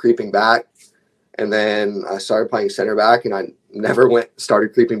started creeping back. And then I started playing center back, and I never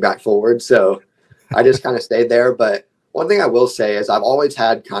started creeping back forward. So I just kind of stayed there. But one thing I will say is I've always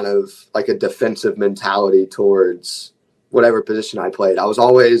had kind of like a defensive mentality towards whatever position I played. I was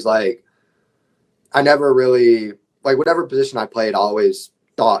always I never really, whatever position I played, I always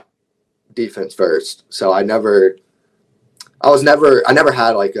thought defense first. So I never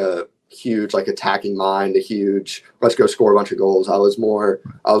had like a huge, attacking mind, a huge, let's go score a bunch of goals. I was more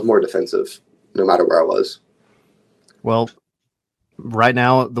defensive no matter where I was. Well, right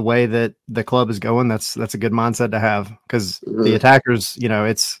now, the way that the club is going, that's a good mindset to have, because the attackers,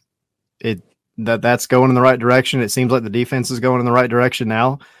 that's going in the right direction. It seems like the defense is going in the right direction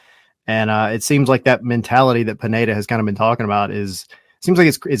now. And it seems like that mentality that Pineda has kind of been talking about seems like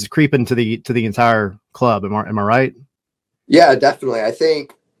it's creeping to the entire club. Am I right? Yeah, definitely. I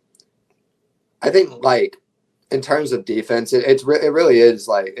think like in terms of defense, it really is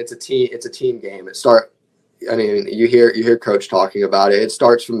it's a team game. You hear coach talking about it. It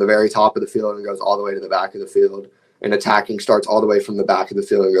starts from the very top of the field and goes all the way to the back of the field. And attacking starts all the way from the back of the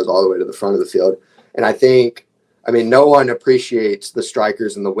field and goes all the way to the front of the field. And I think, no one appreciates the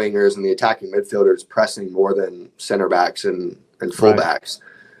strikers and the wingers and the attacking midfielders pressing more than center backs and fullbacks,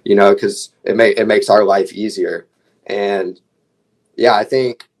 because it makes our life easier. And yeah, I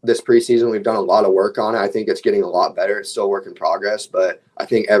think this preseason we've done a lot of work on it. I think it's getting a lot better. It's still a work in progress, but I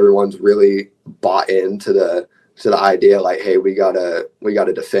think everyone's really bought into the idea hey, we gotta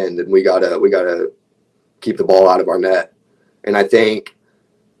defend, and we gotta keep the ball out of our net. And I think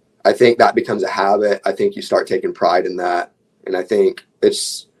that becomes a habit. I think you start taking pride in that. And I think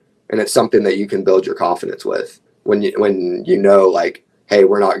it's something that you can build your confidence with when hey,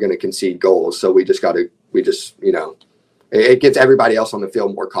 we're not going to concede goals. So it gives everybody else on the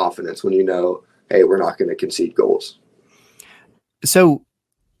field more confidence when hey, we're not going to concede goals. So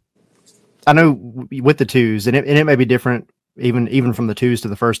I know with the twos, and it may be different even from the twos to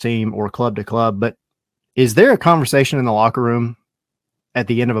the first team or club to club, but is there a conversation in the locker room at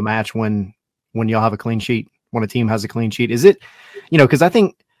the end of a match when y'all have a clean sheet, when a team has a clean sheet? Is it, because I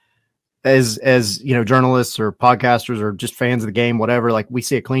think as journalists or podcasters or just fans of the game, whatever, we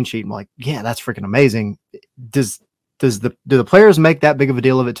see a clean sheet and we're like, yeah, that's freaking amazing. Do the players make that big of a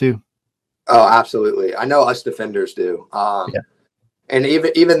deal of it too? Oh, absolutely. I know us defenders do. And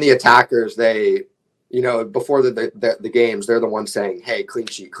even the attackers, they before the games, they're the ones saying, "Hey, clean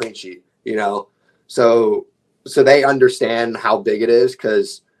sheet, clean sheet." So they understand how big it is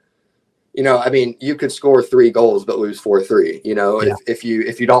because, I mean, you could score 3 goals but lose 4-3. Yeah. If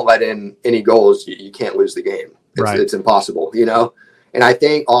you don't let in any goals, you can't lose the game. It's impossible. And I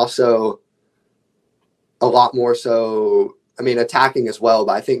think also a lot more so. I mean, attacking as well,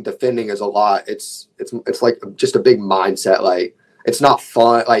 but I think defending is a lot. It's like just a big mindset. Like, it's not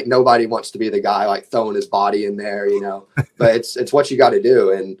fun. Like, nobody wants to be the guy like throwing his body in there, but it's what you got to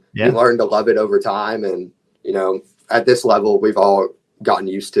do. And you learn to love it over time. And, at this level, we've all gotten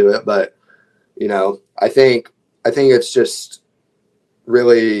used to it. But, I think it's just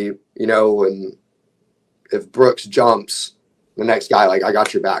really, when if Brooks jumps, the next guy, like, I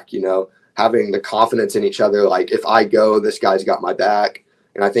got your back, having the confidence in each other. Like, if I go, this guy's got my back.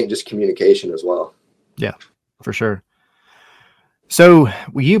 And I think just communication as well. Yeah, for sure. So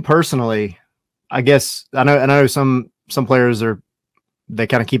you personally, I guess, I know some players they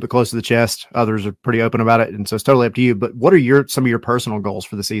kind of keep it close to the chest. Others are pretty open about it. And so it's totally up to you, but what are some of your personal goals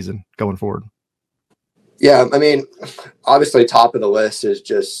for the season going forward? Yeah. I mean, obviously top of the list is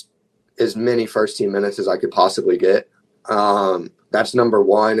just as many first team minutes as I could possibly get. That's number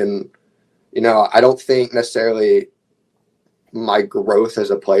one. And, I don't think necessarily my growth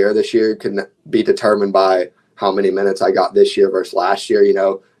as a player this year can be determined by how many minutes I got this year versus last year.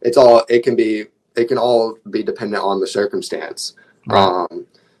 It can all be dependent on the circumstance. Right.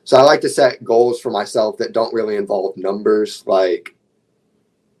 So I like to set goals for myself that don't really involve numbers. Like,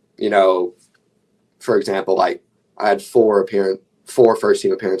 for example, like I had 4 first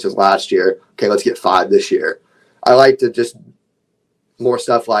team appearances last year. Okay, let's get 5 this year. I like to just more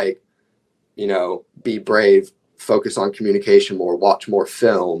stuff like, be brave, focus on communication more, watch more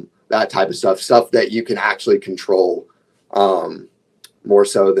film, that type of stuff that you can actually control, more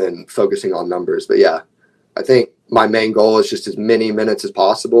so than focusing on numbers. But yeah, I think my main goal is just as many minutes as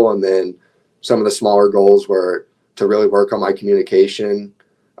possible. And then some of the smaller goals were to really work on my communication,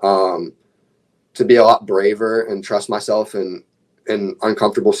 to be a lot braver and trust myself in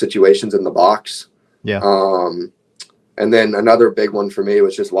uncomfortable situations in the box. Yeah. And then another big one for me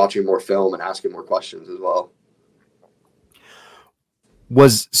was just watching more film and asking more questions as well.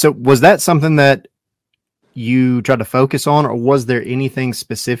 Was that something that you tried to focus on, or was there anything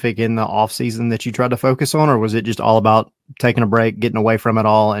specific in the off season that you tried to focus on, or was it just all about taking a break, getting away from it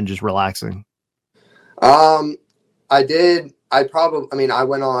all and just relaxing? I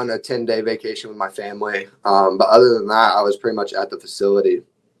went on a 10-day vacation with my family. But other than that, I was pretty much at the facility,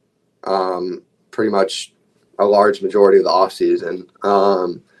 pretty much a large majority of the off season.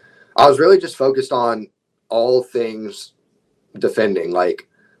 I was really just focused on all things defending. Like,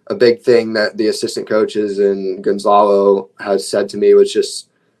 a big thing that the assistant coaches and Gonzalo has said to me was just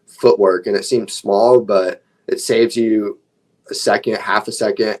footwork. And it seems small, but it saves you a second, half a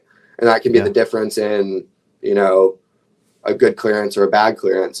second. And that can be the difference in, a good clearance or a bad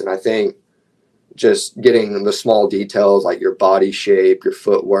clearance. And I think just getting the small details, like your body shape, your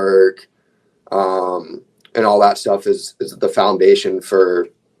footwork, and all that stuff is the foundation for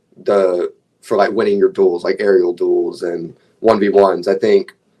like winning your duels, like aerial duels and 1v1s. I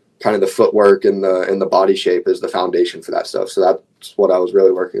think kind of the footwork and the body shape is the foundation for that stuff. So that's what I was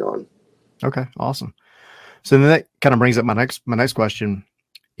really working on. Okay, awesome. So then that kind of brings up my next question.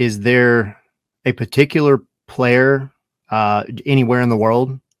 Is there a particular player anywhere in the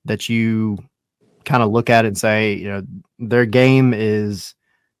world that you kind of look at and say, their game is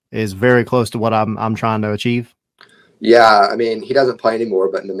very close to what I'm trying to achieve? Yeah, I mean, he doesn't play anymore,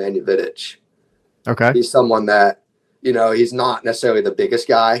 but Nemanja Vidic. Okay. He's someone that, he's not necessarily the biggest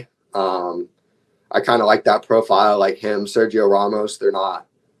guy. I kind of like that profile, like him, Sergio Ramos. They're not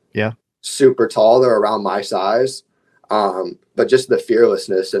super tall. They're around my size. But just the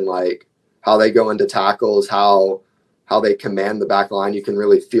fearlessness and like how they go into tackles, how they command the back line, you can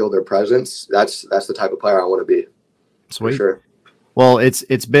really feel their presence. That's the type of player I want to be. Sweet. For sure. Well, I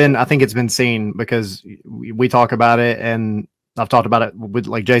think it's been seen because we talk about it, and I've talked about it with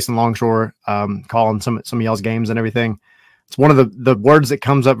like Jason Longshore, calling some of y'all's games and everything. It's one of the words that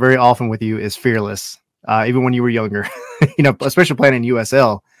comes up very often with you is fearless. Even when you were younger, especially playing in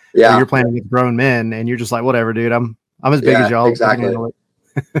USL, where you're playing with grown men and you're just like, whatever, dude, I'm as big as y'all. Exactly.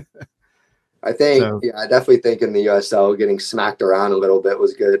 I think, I definitely think in the USL getting smacked around a little bit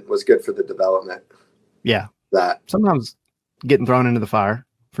was good for the development. Yeah. That sometimes getting thrown into the fire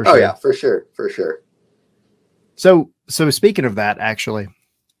for sure. Oh yeah, for sure. So speaking of that, actually,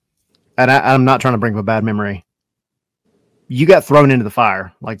 and I'm not trying to bring up a bad memory. You got thrown into the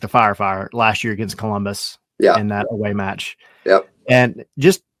fire, like the fire last year against Columbus in that away match. Yep. And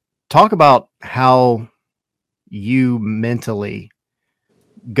just talk about how you mentally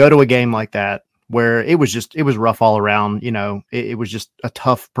go to a game like that where it was rough all around. It was just a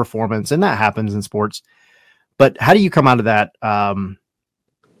tough performance, and that happens in sports. But how do you come out of that and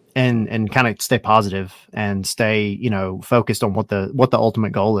kind of stay positive and stay, focused on what the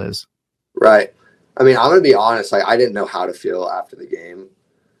ultimate goal is? Right. I mean, I'm going to be honest. Like, I didn't know how to feel after the game.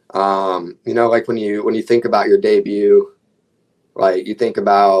 Like when you think about your debut, like you think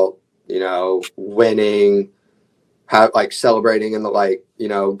about, winning, celebrating in the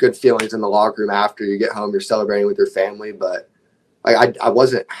good feelings in the locker room after you get home, you're celebrating with your family. But I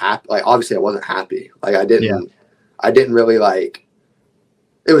wasn't happy. Like, obviously I wasn't happy. Like I didn't really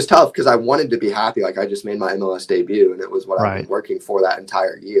it was tough because I wanted to be happy. Like I just made my MLS debut and it was what I've been working for that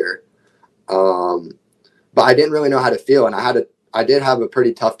entire year. But I didn't really know how to feel. And I did have a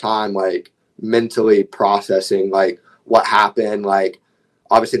pretty tough time, like mentally processing like what happened. Like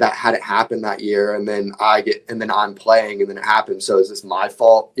obviously that hadn't happened that year. And then I'm playing and then it happened. So is this my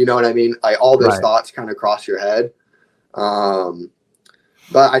fault? You know what I mean? Like all those thoughts kind of cross your head.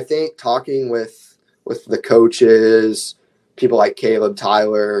 But I think talking with the coaches, people like Caleb,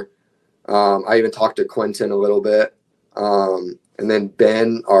 Tyler, I even talked to Quentin a little bit. And then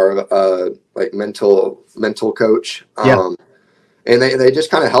Ben, our mental coach. And they just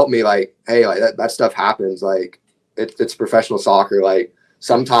kind of helped me like, hey, like that stuff happens. Like it's professional soccer. Like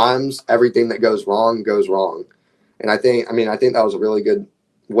sometimes everything that goes wrong. And I think that was a really good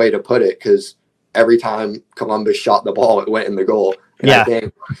way to put it because every time Columbus shot the ball, it went in the goal. And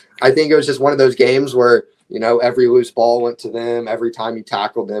I think it was just one of those games where, every loose ball went to them. Every time you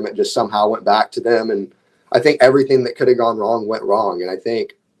tackled them, it just somehow went back to them. And I think everything that could have gone wrong went wrong. And I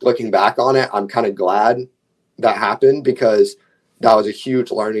think looking back on it, I'm kind of glad that happened because that was a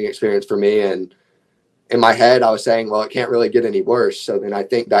huge learning experience for me. And in my head, I was saying, well, it can't really get any worse. So then I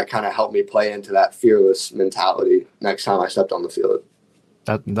think that kind of helped me play into that fearless mentality next time I stepped on the field.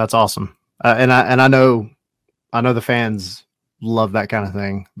 That's awesome. And I know the fans love that kind of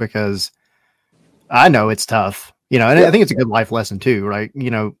thing because I know it's tough, and I think it's a good life lesson too, right?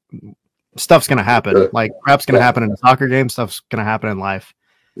 Stuff's going to happen. Sure. Like crap's going to happen in a soccer game. Stuff's going to happen in life.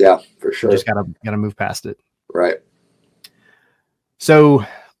 Yeah, for sure. You just gotta move past it. Right. So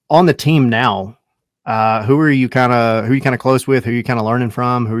on the team now, who are you kind of close with? Who are you kind of learning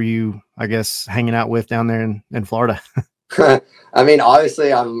from? Who are you, I guess, hanging out with down there in Florida? I mean,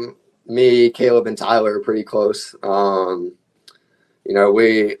 obviously me, Caleb and Tyler are pretty close.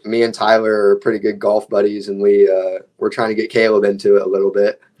 Me and Tyler are pretty good golf buddies, and we're trying to get Caleb into it a little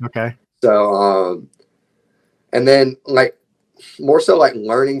bit. Okay. So, and then like more so like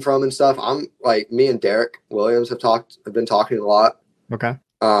learning from and stuff. I'm like me and Derek Williams have been talking a lot. Okay.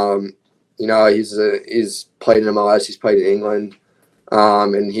 He's played in MLS. He's played in England.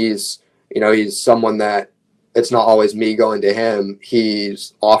 And he's someone that it's not always me going to him.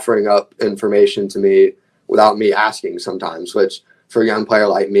 He's offering up information to me without me asking sometimes, which for a young player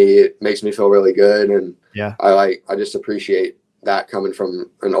like me, it makes me feel really good. And I just appreciate that coming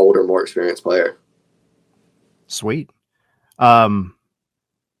from an older, more experienced player. Sweet.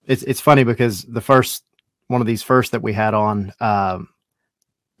 It's funny because one of these first that we had on,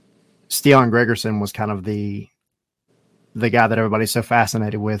 Stian Gregerson was kind of the guy that everybody's so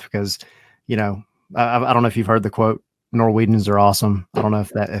fascinated with because, I don't know if you've heard the quote, Norwegians are awesome. I don't know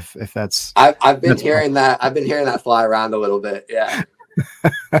if that's. I've been hearing that. I've been hearing that fly around a little bit. Yeah.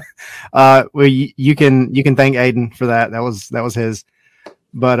 Well, you can thank Aiden for that. That was his.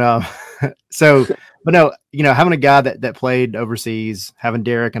 But but no, having a guy that played overseas, having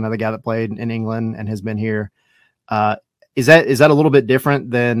Derek, another guy that played in England and has been here, is that a little bit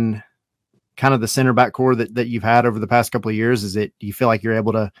different than kind of the center back core that you've had over the past couple of years? Do you feel like you're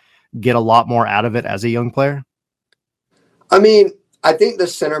able to get a lot more out of it as a young player? I mean, I think the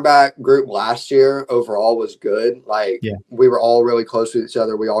center back group last year overall was good. We were all really close with each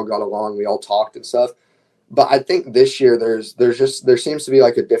other. We all got along. We all talked and stuff. But I think this year there seems to be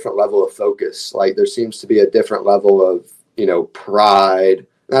like a different level of focus. Like there seems to be a different level of, pride. And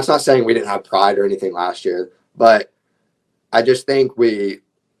that's not saying we didn't have pride or anything last year, but I just think we're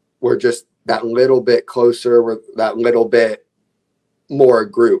just that little bit closer. We're that little bit more a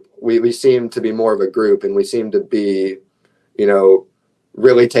group. We seem to be more of a group, and we seem to be,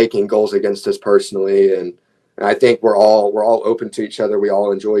 really taking goals against us personally. And I think we're all open to each other. We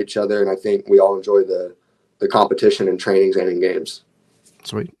all enjoy each other. And I think we all enjoy the competition in trainings and in games.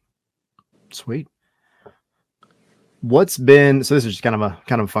 Sweet. What's been, so this is just kind of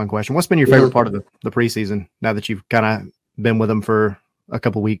a fun question. What's been your favorite part of the preseason now that you've kind of been with them for a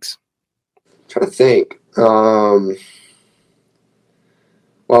couple weeks? I'm trying to think.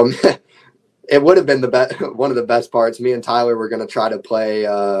 Well, Well, it would have been one of the best parts. Me and Tyler were going to try to play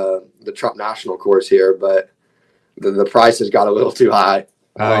the Trump National course here, but the prices got a little too high.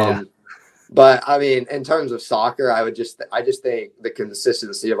 Yeah. But I mean, in terms of soccer, I just think the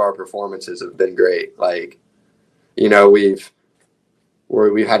consistency of our performances have been great. Like, you know, we've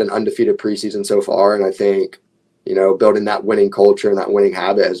had an undefeated preseason so far, and I think, you know, building that winning culture and that winning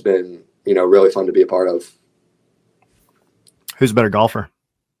habit has been, you know, really fun to be a part of. Who's a better golfer?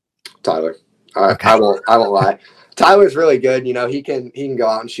 Tyler. Okay. I won't lie. Tyler's really good. You know, he can go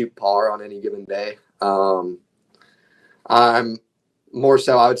out and shoot par on any given day. I'm more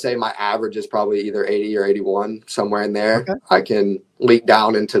so, I would say my average is probably either 80 or 81, somewhere in there. Okay. I can leak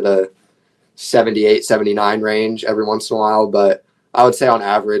down into the 78, 79 range every once in a while, but I would say on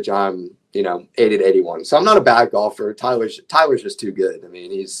average I'm, you know, 80 to 81. So I'm not a bad golfer. Tyler's just too good. I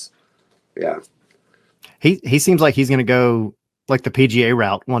mean, He seems like he's going to go like the PGA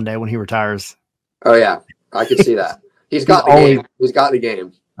route one day when he retires. Oh yeah, I could see that. He's got the game. He's got the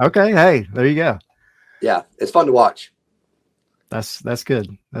game. Okay, hey, there you go. Yeah, it's fun to watch. That's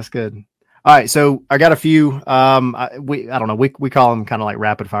good. That's good. All right, so I got a few. I don't know. We call them kind of like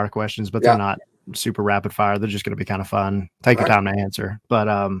rapid fire questions, but they're not super rapid fire. They're just going to be kind of fun. Take your time to answer,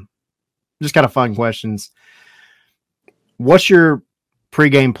 but just kind of fun questions. What's your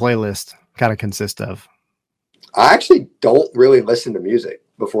pregame playlist kind of consist of? I actually don't really listen to music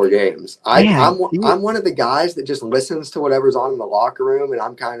before games. I'm one of the guys that just listens to whatever's on in the locker room, and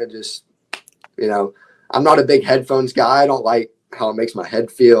I'm kind of just, you know, I'm not a big headphones guy. I don't like how it makes my head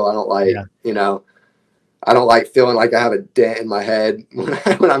feel. I don't like, you know, I don't like feeling like I have a dent in my head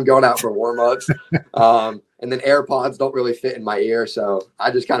when I'm going out for warm-ups. And then AirPods don't really fit in my ear, so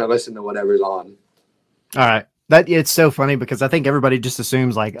I just kind of listen to whatever's on. All right. It's so funny because I think everybody just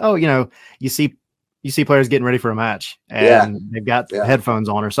assumes like, oh, you know, you see players getting ready for a match and they've got headphones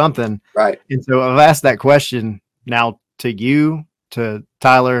on or something. Right. And so I've asked that question now to you, to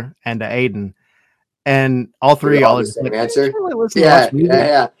Tyler, and to Aiden. And all three of y'all are just like, answer. Really Yeah.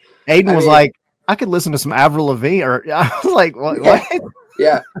 Aiden was like, I could listen to some Avril Lavigne, or I was like, what?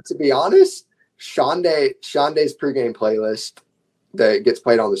 Yeah. To be honest, Shonda's pregame playlist that gets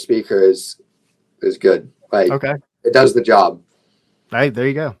played on the speaker is good. Like, okay, it does the job. Hey, there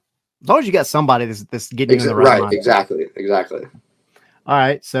you go. As long as you got somebody that's getting you in the right mind. Exactly. All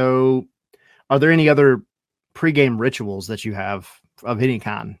right. So, are there any other pregame rituals that you have of any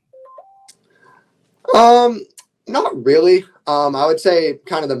kind? Not really. I would say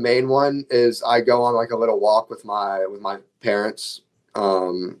kind of the main one is I go on like a little walk with my parents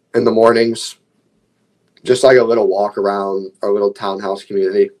in the mornings. Just like a little walk around our little townhouse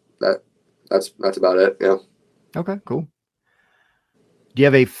community. That's about it. Yeah. Okay, cool. Do you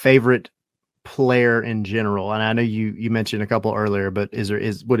have a favorite player in general? And I know you mentioned a couple earlier, but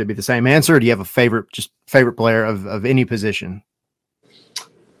would it be the same answer? Or do you have a favorite player of any position?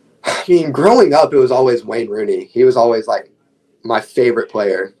 I mean, growing up, it was always Wayne Rooney. He was always like my favorite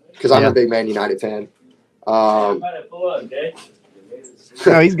player because I'm a big Man United fan. No,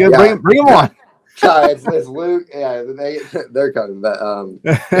 he's good. Yeah. Bring him on. It's Luke. Yeah, they're coming. But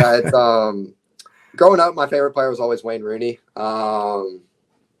it's growing up, my favorite player was always Wayne Rooney. Yeah,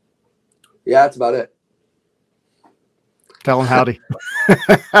 that's about it. Tell him howdy.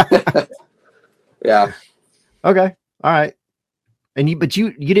 Yeah. Okay. All right. And you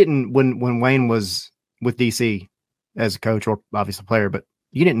didn't when Wayne was with DC as a coach or obviously a player, but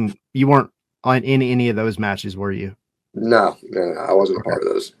you weren't on any of those matches, were you? No, I wasn't a part of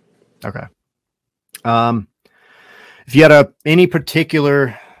those. Okay. If you had any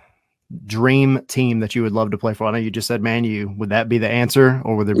particular dream team that you would love to play for, I know you just said Man U. Would that be the answer,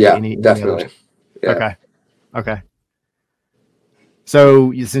 or would there be any? Definitely. Yeah. Okay.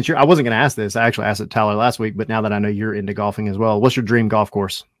 So since I wasn't going to ask this, I actually asked it to Tyler last week, but now that I know you're into golfing as well, what's your dream golf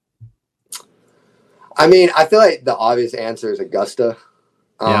course? I mean, I feel like the obvious answer is Augusta.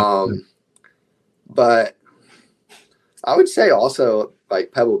 But I would say also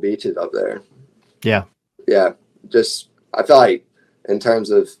like Pebble Beach is up there. Yeah. Yeah. Just, I feel like in terms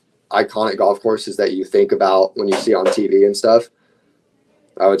of iconic golf courses that you think about when you see on TV and stuff,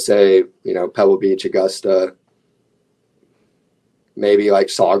 I would say, you know, Pebble Beach, Augusta, maybe like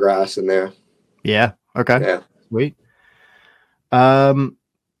Sawgrass in there. Yeah. Okay. Yeah. Sweet. Are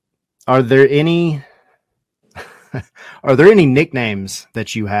there any nicknames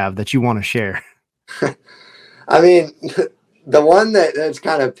that you have that you want to share? I mean, the one that's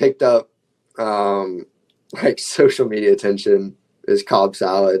kind of picked up like social media attention is Cobb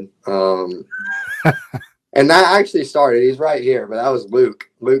Salad. And that actually started, he's right here, but that was Luke.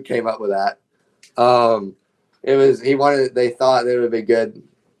 Luke came up with that. They thought it would be good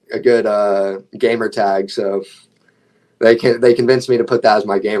a good gamer tag, so they convinced me to put that as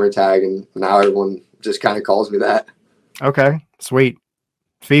my gamer tag, and now everyone just kind of calls me that. Okay, sweet.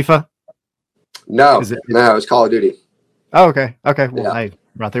 FIFA? No, no, it's Call of Duty. Oh, okay. Okay. Well, hey,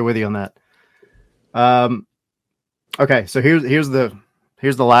 right there with you on that. Okay, so here's the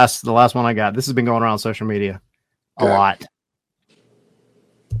last one I got. This has been going around social media a lot.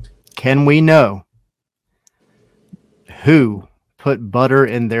 Can we know who put butter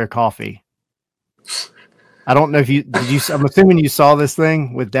in their coffee? I don't know if you I'm assuming you saw this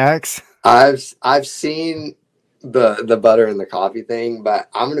thing with Dax. I've seen the butter in the coffee thing, but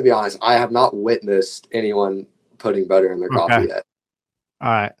I'm going to be honest, I have not witnessed anyone putting butter in their coffee yet. All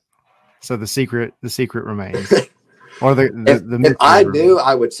right. So the secret remains. Or if I knew,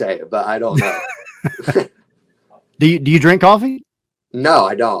 I would say it, but I don't know. Do you drink coffee? No,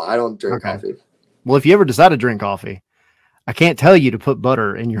 I don't. I don't drink coffee. Well, if you ever decide to drink coffee, I can't tell you to put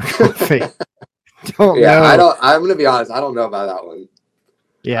butter in your coffee. Don't know. I'm going to be honest. I don't know about that one.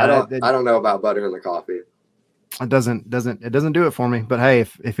 Yeah, I don't know about butter in the coffee. It doesn't do it for me. But hey,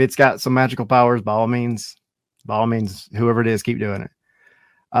 if it's got some magical powers, by all means, whoever it is, keep doing it.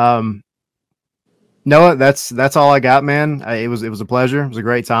 Noah, that's all I got, man. It was a pleasure. It was a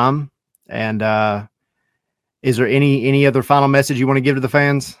great time. And is there any other final message you want to give to the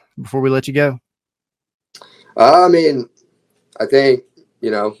fans before we let you go? I mean, I think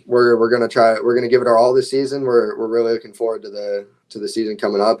we're gonna give it our all this season. We're really looking forward to the season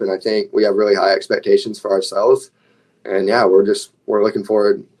coming up, and I think we have really high expectations for ourselves. And yeah, we're looking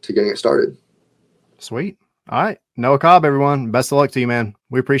forward to getting it started. Sweet. All right, Noah Cobb, everyone. Best of luck to you, man.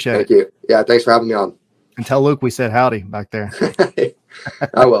 We appreciate it. Thank you. Yeah, thanks for having me on. And tell Luke we said howdy back there.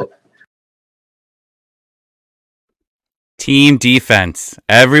 I will. Team defense.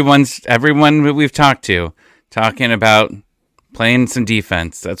 Everyone that we've talked to talking about playing some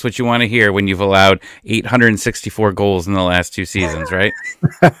defense. That's what you want to hear when you've allowed 864 goals in the last 2 seasons, right?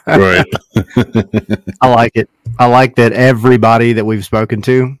 Right. I like it. I like that everybody that we've spoken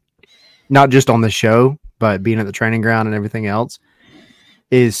to, not just on the show, but being at the training ground and everything else,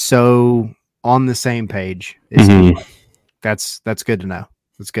 is so on the same page. That's good to know.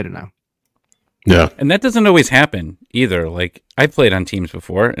 That's good to know. Yeah. And that doesn't always happen either. Like, I've played on teams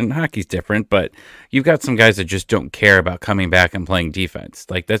before, and hockey's different, but you've got some guys that just don't care about coming back and playing defense.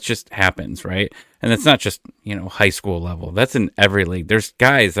 Like, that just happens, right? And it's not just, high school level. That's in every league. There's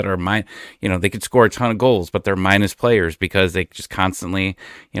guys that are they could score a ton of goals, but they're minus players because they just constantly,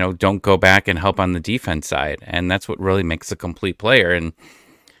 don't go back and help on the defense side. And that's what really makes a complete player and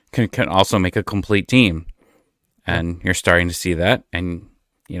can also make a complete team. And you're starting to see that. And,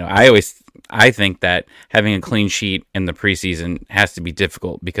 I think that having a clean sheet in the preseason has to be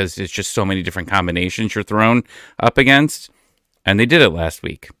difficult because there's just so many different combinations you're thrown up against. And they did it last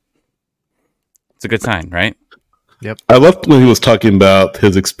week. It's a good sign, right? Yep. I loved when he was talking about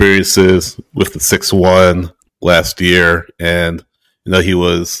his experiences with the 6-1 last year. And, he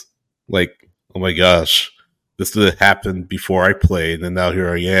was like, oh my gosh, this didn't happen before I played. And now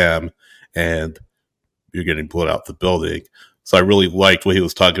here I am. And you're getting pulled out the building. So I really liked what he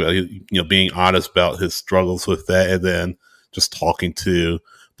was talking about, being honest about his struggles with that, and then just talking to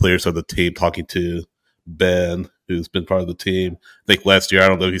players of the team, talking to Ben, who's been part of the team. I think last year, I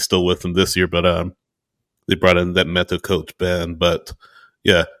don't know if he's still with them this year, but they brought in that mental coach, Ben. But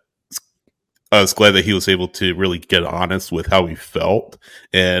yeah, I was glad that he was able to really get honest with how he felt,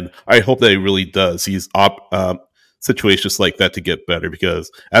 and I hope that he really does. He's situations like that to get better,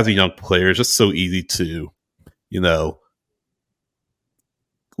 because as a young player, it's just so easy to,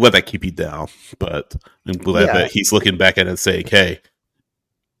 let that keep you down. But I'm glad that he's looking back at it and saying, hey,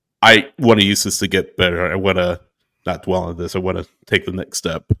 I want to use this to get better. I want to not dwell on this. I want to take the next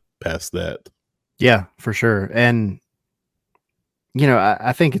step past that. Yeah, for sure. And,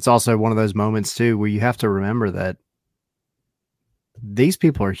 I think it's also one of those moments too, where you have to remember that these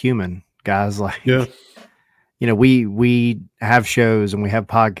people are human, guys. Like, we have shows and we have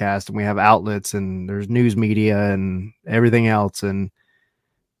podcasts and we have outlets and there's news media and everything else. And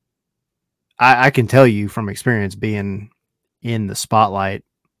I can tell you from experience being in the spotlight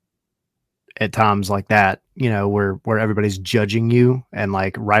at times like that, where everybody's judging you and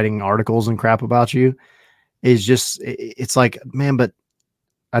like writing articles and crap about you is just, it's like, man, but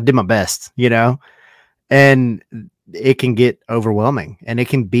I did my best, and it can get overwhelming and it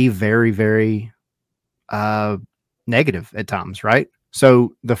can be very, very negative at times. Right.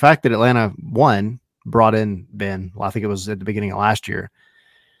 So the fact that Atlanta brought in Ben, I think it was at the beginning of last year,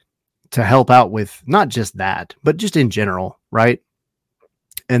 to help out with not just that, but just in general. Right.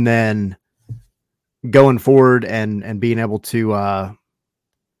 And then going forward and being able to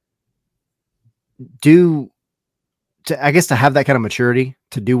I guess to have that kind of maturity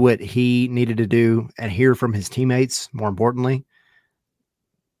to do what he needed to do and hear from his teammates, more importantly,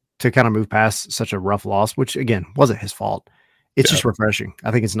 to kind of move past such a rough loss, which again wasn't his fault. It's just refreshing.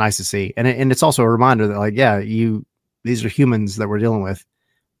 I think it's nice to see, and it's also a reminder that like, yeah, these are humans that we're dealing with,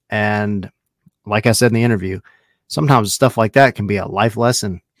 and like I said in the interview, sometimes stuff like that can be a life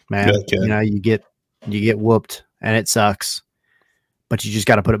lesson, man. You get whooped and it sucks, but you just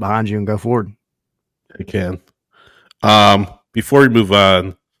got to put it behind you and go forward. It can. Before we move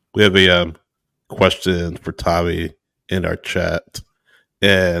on, we have a question for Tommy in our chat,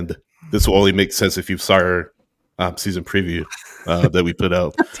 and this will only make sense if you saw our season preview that we put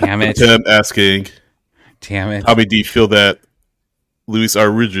out. Damn it! Tim asking, "Damn it, Tommy, do you feel that Luis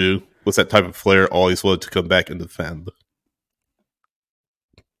Araujo was that type of player always wanted to come back and defend?"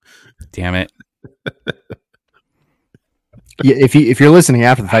 Damn it! Yeah, if you're listening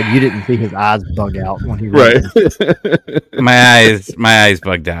after the fact, you didn't see his eyes bug out when he right. my eyes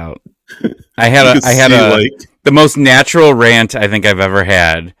bugged out. I had the most natural rant I think I've ever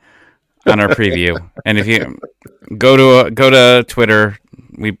had on our preview. And if you go to Twitter,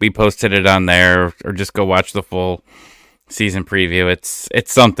 we posted it on there, or just go watch the full season preview. It's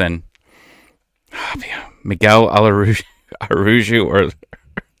something. Miguel Araujo or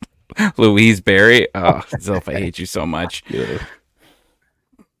Louise Barry. Oh, Zilph, I hate you so much. Yeah.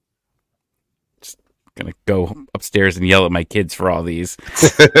 Just gonna go upstairs and yell at my kids for all these.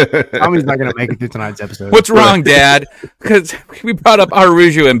 Tommy's not gonna make it through tonight's episode. What's wrong, Dad? Because we brought up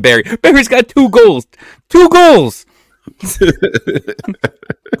Araujo and Barry. Barry's got 2 goals. 2 goals.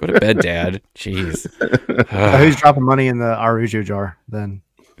 Go to bed, Dad. Jeez. Who's dropping money in the Araujo jar then?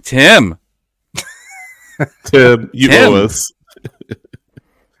 Tim. Tim, you owe us.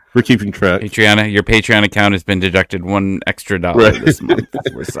 We're keeping track. Your Patreon account has been deducted $1 extra this month.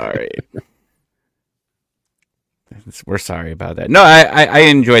 We're sorry. We're sorry about that. No, I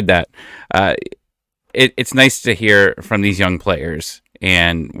enjoyed that. It's nice to hear from these young players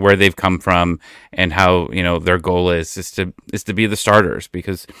and where they've come from and how their goal is to be the starters,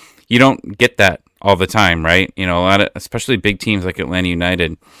 because you don't get that all the time, right? A lot of, especially big teams like Atlanta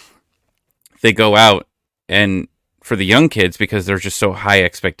United, they go out and for the young kids, because there's just so high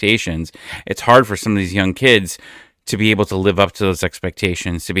expectations, it's hard for some of these young kids to be able to live up to those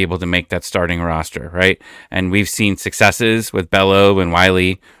expectations, to be able to make that starting roster, right? And we've seen successes with Bello and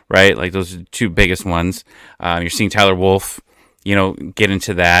Wiley, right? Like those are the 2 biggest ones. You're seeing Tyler Wolf, get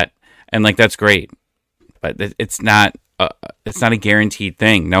into that, and like that's great, but it's not a guaranteed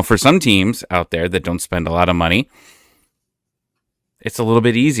thing. Now, for some teams out there that don't spend a lot of money, it's a little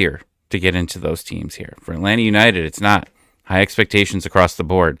bit easier to get into those teams here. For Atlanta United, it's not. High expectations across the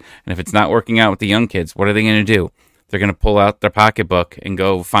board. And if it's not working out with the young kids, what are they going to do? They're going to pull out their pocketbook and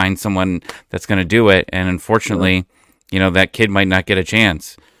go find someone that's going to do it. And unfortunately, that kid might not get a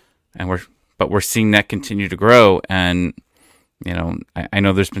chance. But we're seeing that continue to grow. And, I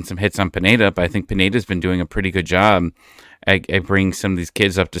know there's been some hits on Pineda, but I think Pineda's been doing a pretty good job at bringing some of these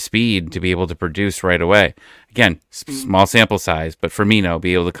kids up to speed to be able to produce right away. Again, small sample size, but Firmino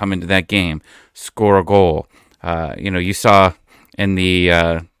be able to come into that game, score a goal. You saw in the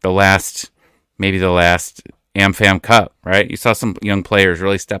last AmFam Cup, right? You saw some young players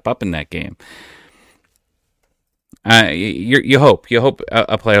really step up in that game. You hope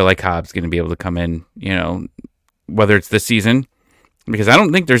a player like Cobb's going to be able to come in, whether it's this season, because I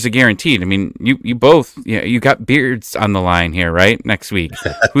don't think there's a guaranteed. I mean, you both, you got beards on the line here, right? Next week,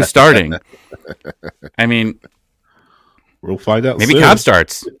 who's starting? I mean, we'll find out. Maybe soon. Cobb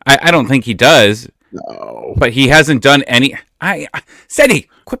starts. I don't think he does. No, but he hasn't done any. Seti,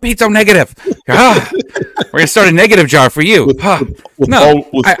 quit being so negative. We're gonna start a negative jar for you. I'm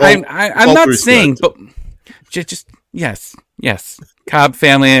not saying, but just yes. Cobb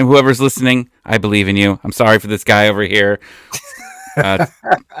family and whoever's listening, I believe in you. I'm sorry for this guy over here.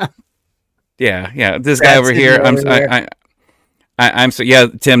 This guy over here. I'm so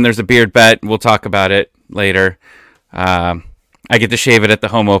Tim. There's a beard bet. We'll talk about it later. I get to shave it at the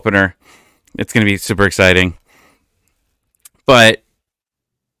home opener. It's going to be super exciting. But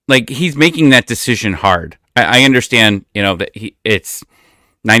like, he's making that decision hard. I understand, that it's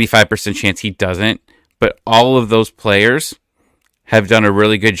 95% chance he doesn't, but all of those players have done a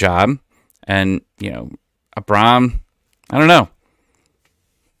really good job. And, Abram, I don't know.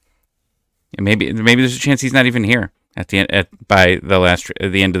 Maybe there's a chance he's not even here at the end by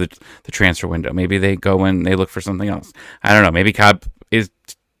the end of the transfer window. Maybe they go and they look for something else. I don't know. Maybe Cobb is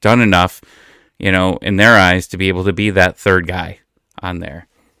done enough, in their eyes, to be able to be that third guy on there.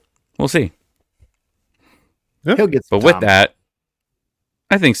 We'll see. He'll get some with that,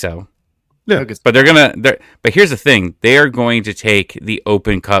 I think so. Yeah. But but here's the thing: they are going to take the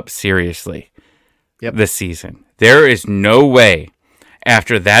Open Cup seriously this season. There is no way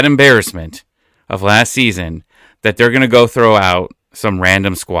after that embarrassment of last season that they're going to go throw out some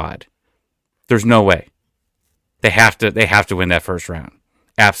random squad. There's no way. They have to win that first round.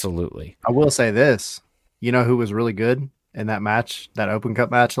 Absolutely. I will say this. You know who was really good in that match, that Open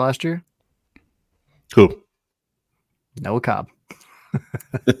Cup match last year? Who? Noah Cobb.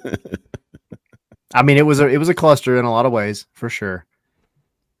 I mean, it was a cluster in a lot of ways, for sure.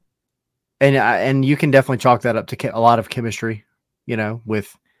 And you can definitely chalk that up to a lot of chemistry,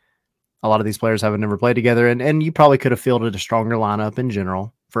 with a lot of these players having never played together. And you probably could have fielded a stronger lineup in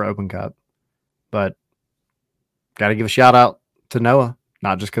general for Open Cup. But got to give a shout out to Noah,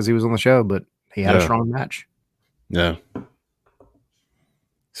 not just because he was on the show, but he had a strong match. Yeah.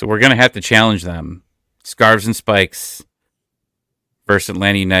 So we're going to have to challenge them. Scarves and Spikes versus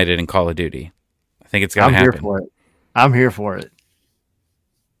Atlanta United in Call of Duty. I think it's going to happen. I'm here for it.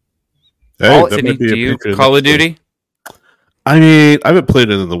 Hey, Sydney, do you Call of Duty? I mean, I haven't played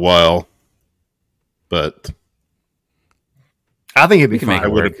it in a while, but I think it'd be fine. I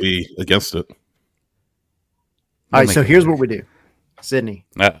wouldn't be against it. All right, so here's what we do. Sydney,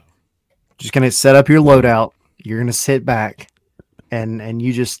 just going to set up your loadout. You're going to sit back, and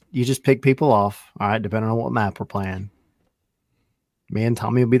you just pick people off, all right, depending on what map we're playing. Me and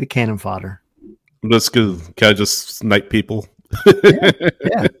Tommy will be the cannon fodder. That's good. Can I just snipe people?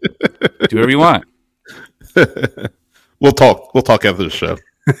 Yeah. Do whatever you want. We'll talk after the show.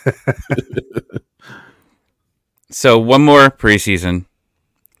 So one more preseason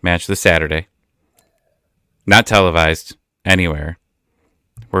match this Saturday. Not televised anywhere.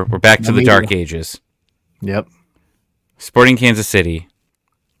 We're back to the dark ages. Yep. Sporting Kansas City.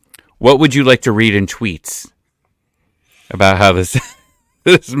 What would you like to read in tweets about how this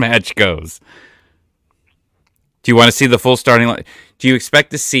this match goes? Do you want to see the full starting line? Do you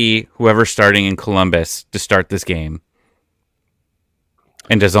expect to see whoever's starting in Columbus to start this game?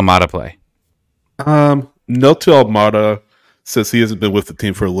 And does Almada play? No to Almada, since he hasn't been with the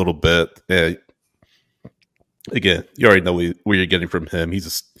team for a little bit. Again, you already know where you're getting from him.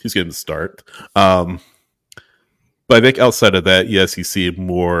 He's getting the start. But I think outside of that, yes, you see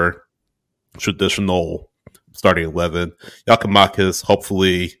more traditional starting 11. Giakoumakis,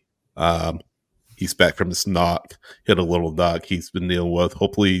 hopefully, he's back from his knock. He had a little knock he's been dealing with.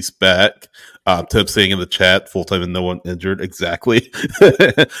 Hopefully he's back. Tim saying in the chat, full time and no one injured. Exactly.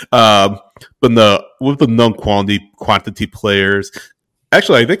 But with the known quantity players,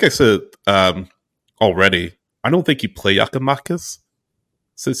 actually, I think I said already, I don't think you play Giakoumakis,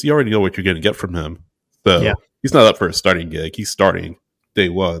 since you already know what you're going to get from him. So he's not up for a starting gig. He's starting day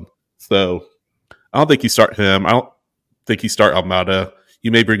one. So I don't think you start him. I don't think you start Almada.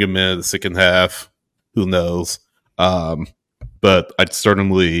 You may bring him in the second half. Who knows? But I'd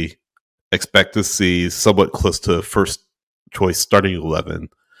certainly expect to see somewhat close to first choice starting 11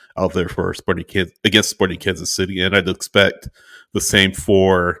 out there for against Sporting Kansas City. And I'd expect the same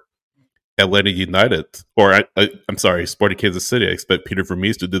for Atlanta United. Or, I'm sorry, Sporting Kansas City. I expect Peter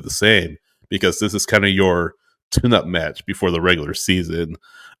Vermees to do the same, because this is kind of your tune-up match before the regular season.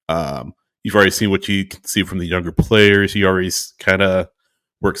 You've already seen what you can see from the younger players. You already kind of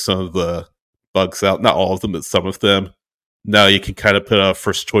worked some of the bugs out. Not all of them, but some of them. Now you can kind of put a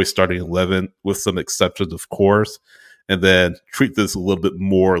first choice starting 11 with some exceptions, of course, and then treat this a little bit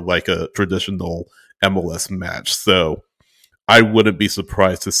more like a traditional MLS match. So I wouldn't be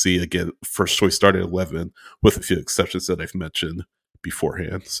surprised to see, again, first choice starting 11 with a few exceptions that I've mentioned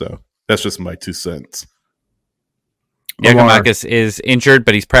beforehand. So that's just my 2 cents. Giakoumakis is injured,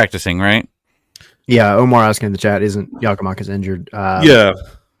 but he's practicing, right? Yeah, Omar asking in the chat, isn't Giakoumakis injured? Yeah.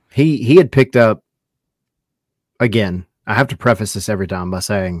 He had picked up, again, I have to preface this every time by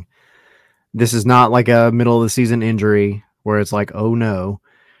saying this is not like a middle of the season injury where it's like, oh no.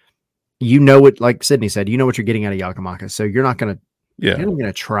 You know what, like Sydney said, you know what you're getting out of Giakoumakis, so you're not going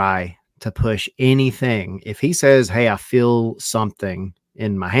to try to push anything. If he says, hey, I feel something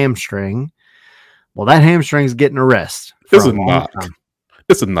in my hamstring, well, that hamstring's getting a rest. It's a knock.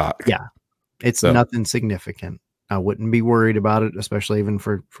 It's a knock. Yeah. It's nothing significant. I wouldn't be worried about it, especially even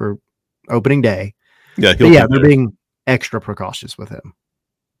for opening day. Yeah, they're being extra precautious with him.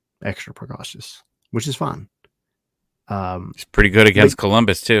 Extra precautious, which is fine. He's pretty good against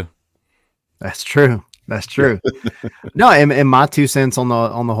Columbus too. That's true. That's true. No, and my 2 cents on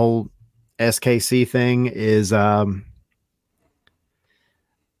the whole SKC thing is so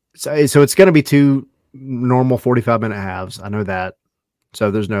it's going to be 2 normal 45-minute halves. I know that. So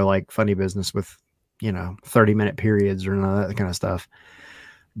there's no like funny business with 30-minute periods or none of that kind of stuff.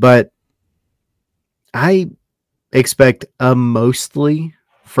 But I expect a mostly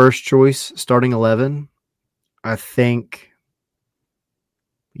first choice starting 11. I think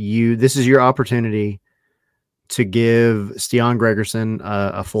this is your opportunity to give Stian Gregerson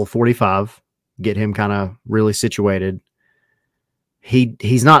a full 45, get him kind of really situated.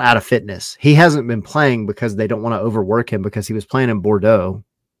 He's not out of fitness. He hasn't been playing because they don't want to overwork him because he was playing in Bordeaux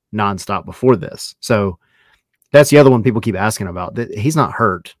nonstop before this. So that's the other one people keep asking about. He's not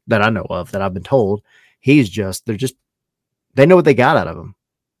hurt that I know of, that I've been told. They know what they got out of him.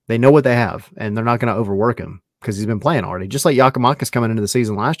 They know what they have, and they're not going to overwork him because he's been playing already. Just like Giacomakis coming into the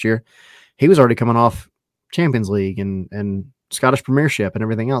season last year, he was already coming off Champions League and Scottish Premiership and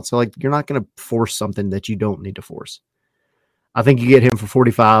everything else. So like, you're not going to force something that you don't need to force. I think you get him for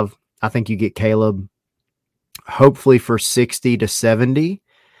 45. I think you get Caleb hopefully for 60 to 70,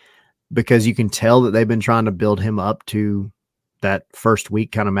 because you can tell that they've been trying to build him up to that first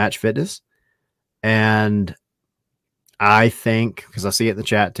week kind of match fitness. And I think, because I see it in the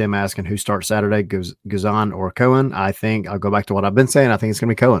chat, Tim asking who starts Saturday, Guzan or Cohen. I think I'll go back to what I've been saying. I think it's going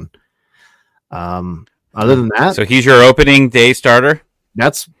to be Cohen. Other than that, so he's your opening day starter.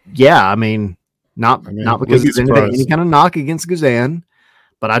 Not because there's any kind of knock against Guzan,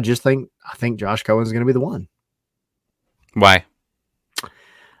 but I think Josh Cohen is going to be the one. Why?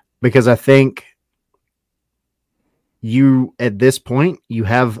 Because I think at this point, you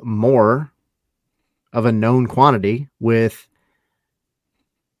have more of a known quantity with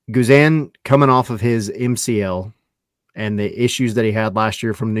Guzan coming off of his MCL and the issues that he had last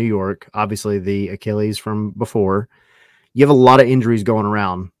year from New York, obviously the Achilles from before. You have a lot of injuries going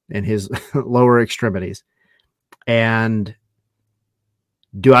around in his lower extremities. And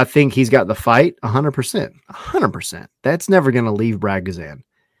do I think he's got the fight? 100%. 100%. That's never going to leave Brad Guzan.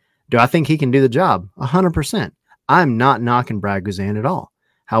 Do I think he can do the job? 100%. I'm not knocking Brad Guzan at all.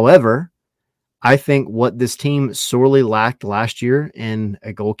 However, I think what this team sorely lacked last year in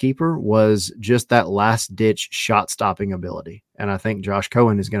a goalkeeper was just that last-ditch shot-stopping ability. And I think Josh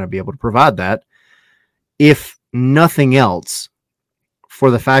Cohen is going to be able to provide that, if nothing else,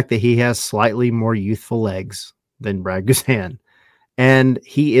 for the fact that he has slightly more youthful legs than Brad Guzan. And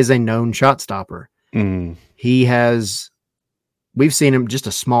he is a known shot stopper. Mm. We've seen him, just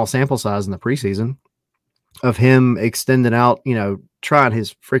a small sample size in the preseason, of him extending out, trying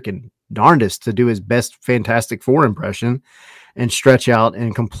his freaking darndest to do his best Fantastic Four impression and stretch out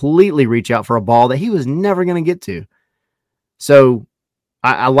and completely reach out for a ball that he was never going to get to. So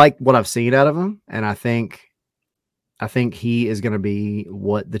I like what I've seen out of him. And I think he is going to be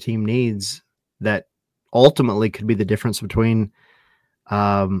what the team needs, that ultimately could be the difference between,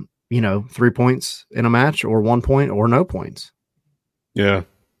 3 points in a match, or 1 point, or no points. Yeah.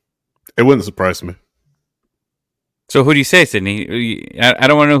 It wouldn't surprise me. So who do you say, Sydney? I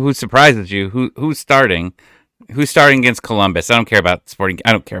don't want to know who surprises you. Who's starting? Who's starting against Columbus? I don't care about sporting.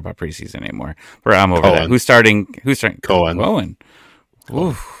 I don't care about preseason anymore. I'm over that. Who's starting? Cohen. Cohen.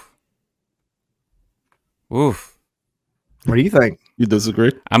 Oof. Oof. What do you think? You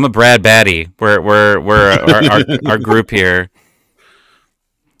disagree? I'm a Brad Batty. We're our group here.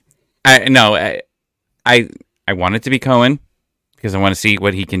 I want it to be Cohen because I want to see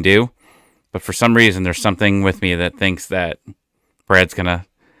what he can do. But for some reason, there's something with me that thinks that Brad's going to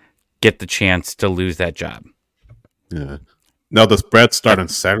get the chance to lose that job. Yeah. Now, does Brad start on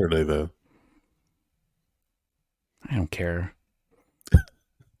Saturday, though? I don't care.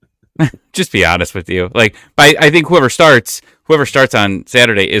 Just be honest with you. I think whoever starts on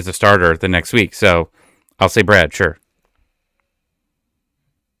Saturday is a starter the next week. So I'll say Brad, sure.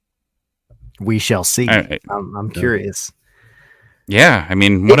 We shall see. I'm curious. Yeah, I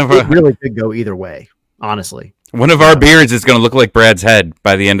mean, it really could go either way, honestly. One of our beards is going to look like Brad's head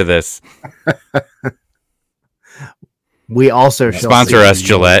by the end of this. We also shall sponsor us,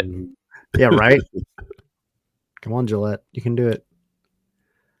 Gillette. Yeah, right. Come on, Gillette, you can do it.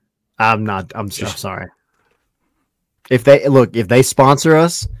 I'm sorry. If they sponsor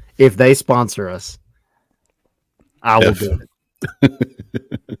us, I will do it.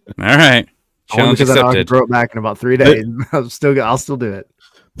 All right. Only because I can throw it back in about 3 days. I'll still do it.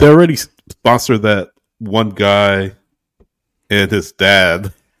 They already sponsored that one guy and his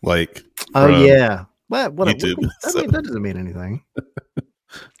dad. Yeah. What YouTube, that doesn't mean anything.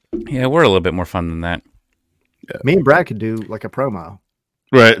 Yeah, we're a little bit more fun than that. Yeah. Me and Brad could do like a promo.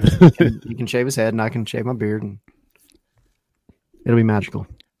 Right. You can shave his head and I can shave my beard. And it'll be magical.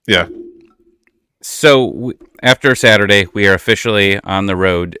 Yeah. So after Saturday, we are officially on the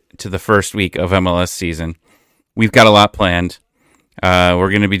road to the first week of MLS season. We've got a lot planned. We're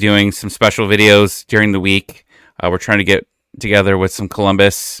going to be doing some special videos during the week. We're trying to get together with some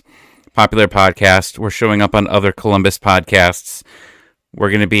Columbus popular podcast. We're showing up on other Columbus podcasts. We're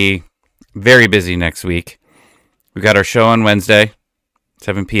going to be very busy next week. We got our show on Wednesday,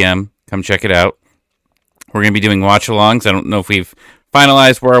 7 p.m. Come check it out. We're going to be doing watch-alongs. I don't know if we've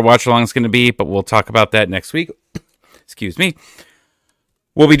finalized where our watch-along is going to be, but we'll talk about that next week. Excuse me.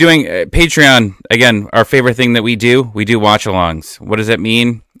 We'll be doing Patreon. Again, our favorite thing that we do watch-alongs. What does that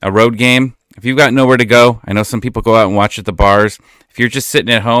mean? A road game. If you've got nowhere to go, I know some people go out and watch at the bars. If you're just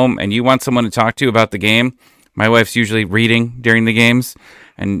sitting at home and you want someone to talk to about the game, my wife's usually reading during the games,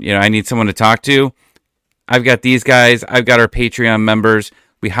 and I need someone to talk to. I've got these guys. I've got our Patreon members.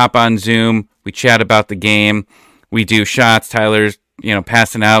 We hop on Zoom. We chat about the game. We do shots. Tyler's,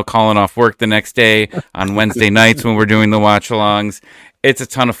 passing out, calling off work the next day on Wednesday nights when we're doing the watch-alongs. It's a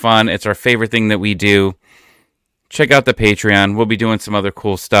ton of fun. It's our favorite thing that we do. Check out the Patreon. We'll be doing some other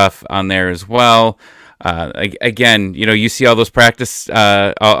cool stuff on there as well. Again, you see all those practice,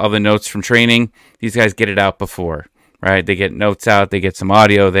 all the notes from training. These guys get it out before, right? They get notes out. They get some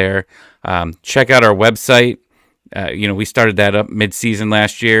audio there. Check out our website. We started that up mid-season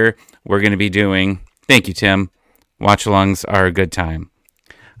last year. We're going to be doing, thank you, Tim, watch-alongs are a good time.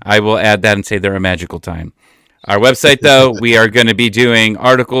 I will add that and say they're a magical time. Our website, though, we are going to be doing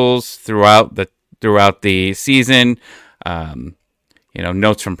articles throughout the season,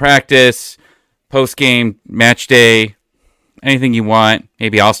 notes from practice, post-game, match day, anything you want.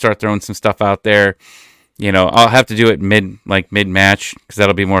 Maybe I'll start throwing some stuff out there. I'll have to do it mid-match because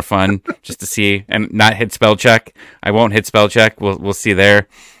that'll be more fun just to see and not hit spell check. I won't hit spell check. We'll see there.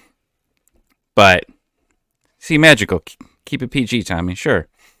 But see, magical. Keep it PG, Tommy. Sure.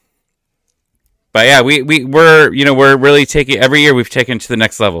 But yeah, we're really taking every year we've taken to the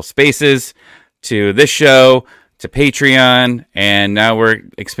next level. Spaces to this show to Patreon, and now we're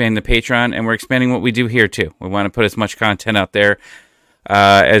expanding the Patreon, and we're expanding what we do here too. We want to put as much content out there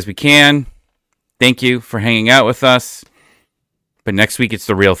as we can. Thank you for hanging out with us. But next week it's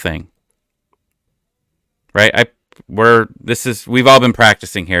the real thing, right? We've all been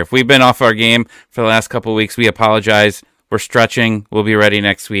practicing here. If we've been off our game for the last couple of weeks, we apologize. We're stretching. We'll be ready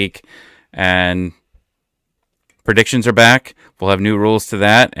next week. And predictions are back. We'll have new rules to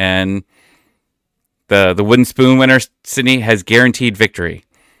that. And the wooden spoon winner, Sydney, has guaranteed victory.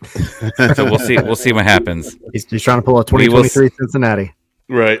 So we'll see what happens. He's trying to pull a 2023 Cincinnati.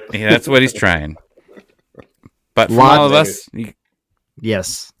 Right. Yeah, that's what he's trying. But from all of us,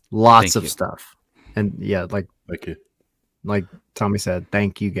 yes, lots of stuff. And yeah, thank you. Like Tommy said,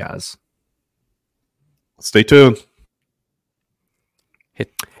 thank you guys. Stay tuned.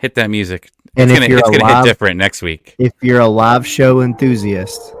 Hit that music. And it's gonna hit different next week. If you're a live show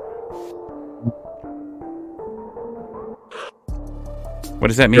enthusiast, what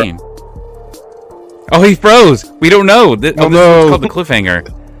does that mean? Oh, he froze. We don't know. This is called the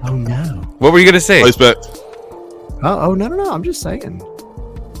cliffhanger. Oh no! What were you gonna say? Place bet. Oh no! I'm just saying.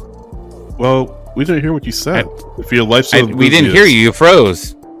 Well, we didn't hear what you said. If you're a live show, we didn't hear you. You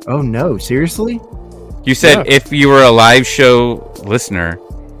froze. Oh no! Seriously? You said if you were a live show listener.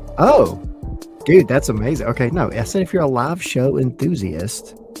 Oh, dude, that's amazing. Okay, no, I said if you're a live show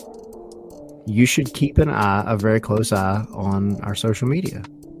enthusiast, you should keep a very close eye on our social media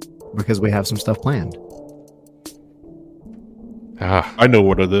because we have some stuff planned. I know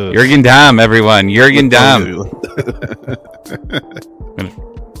what it is. Jürgen Damm, everyone. Jürgen Damm.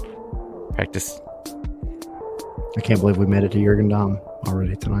 Practice. I can't believe we made it to Jürgen Damm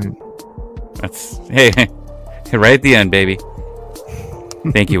already tonight. That's right at the end, baby.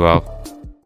 Thank you all.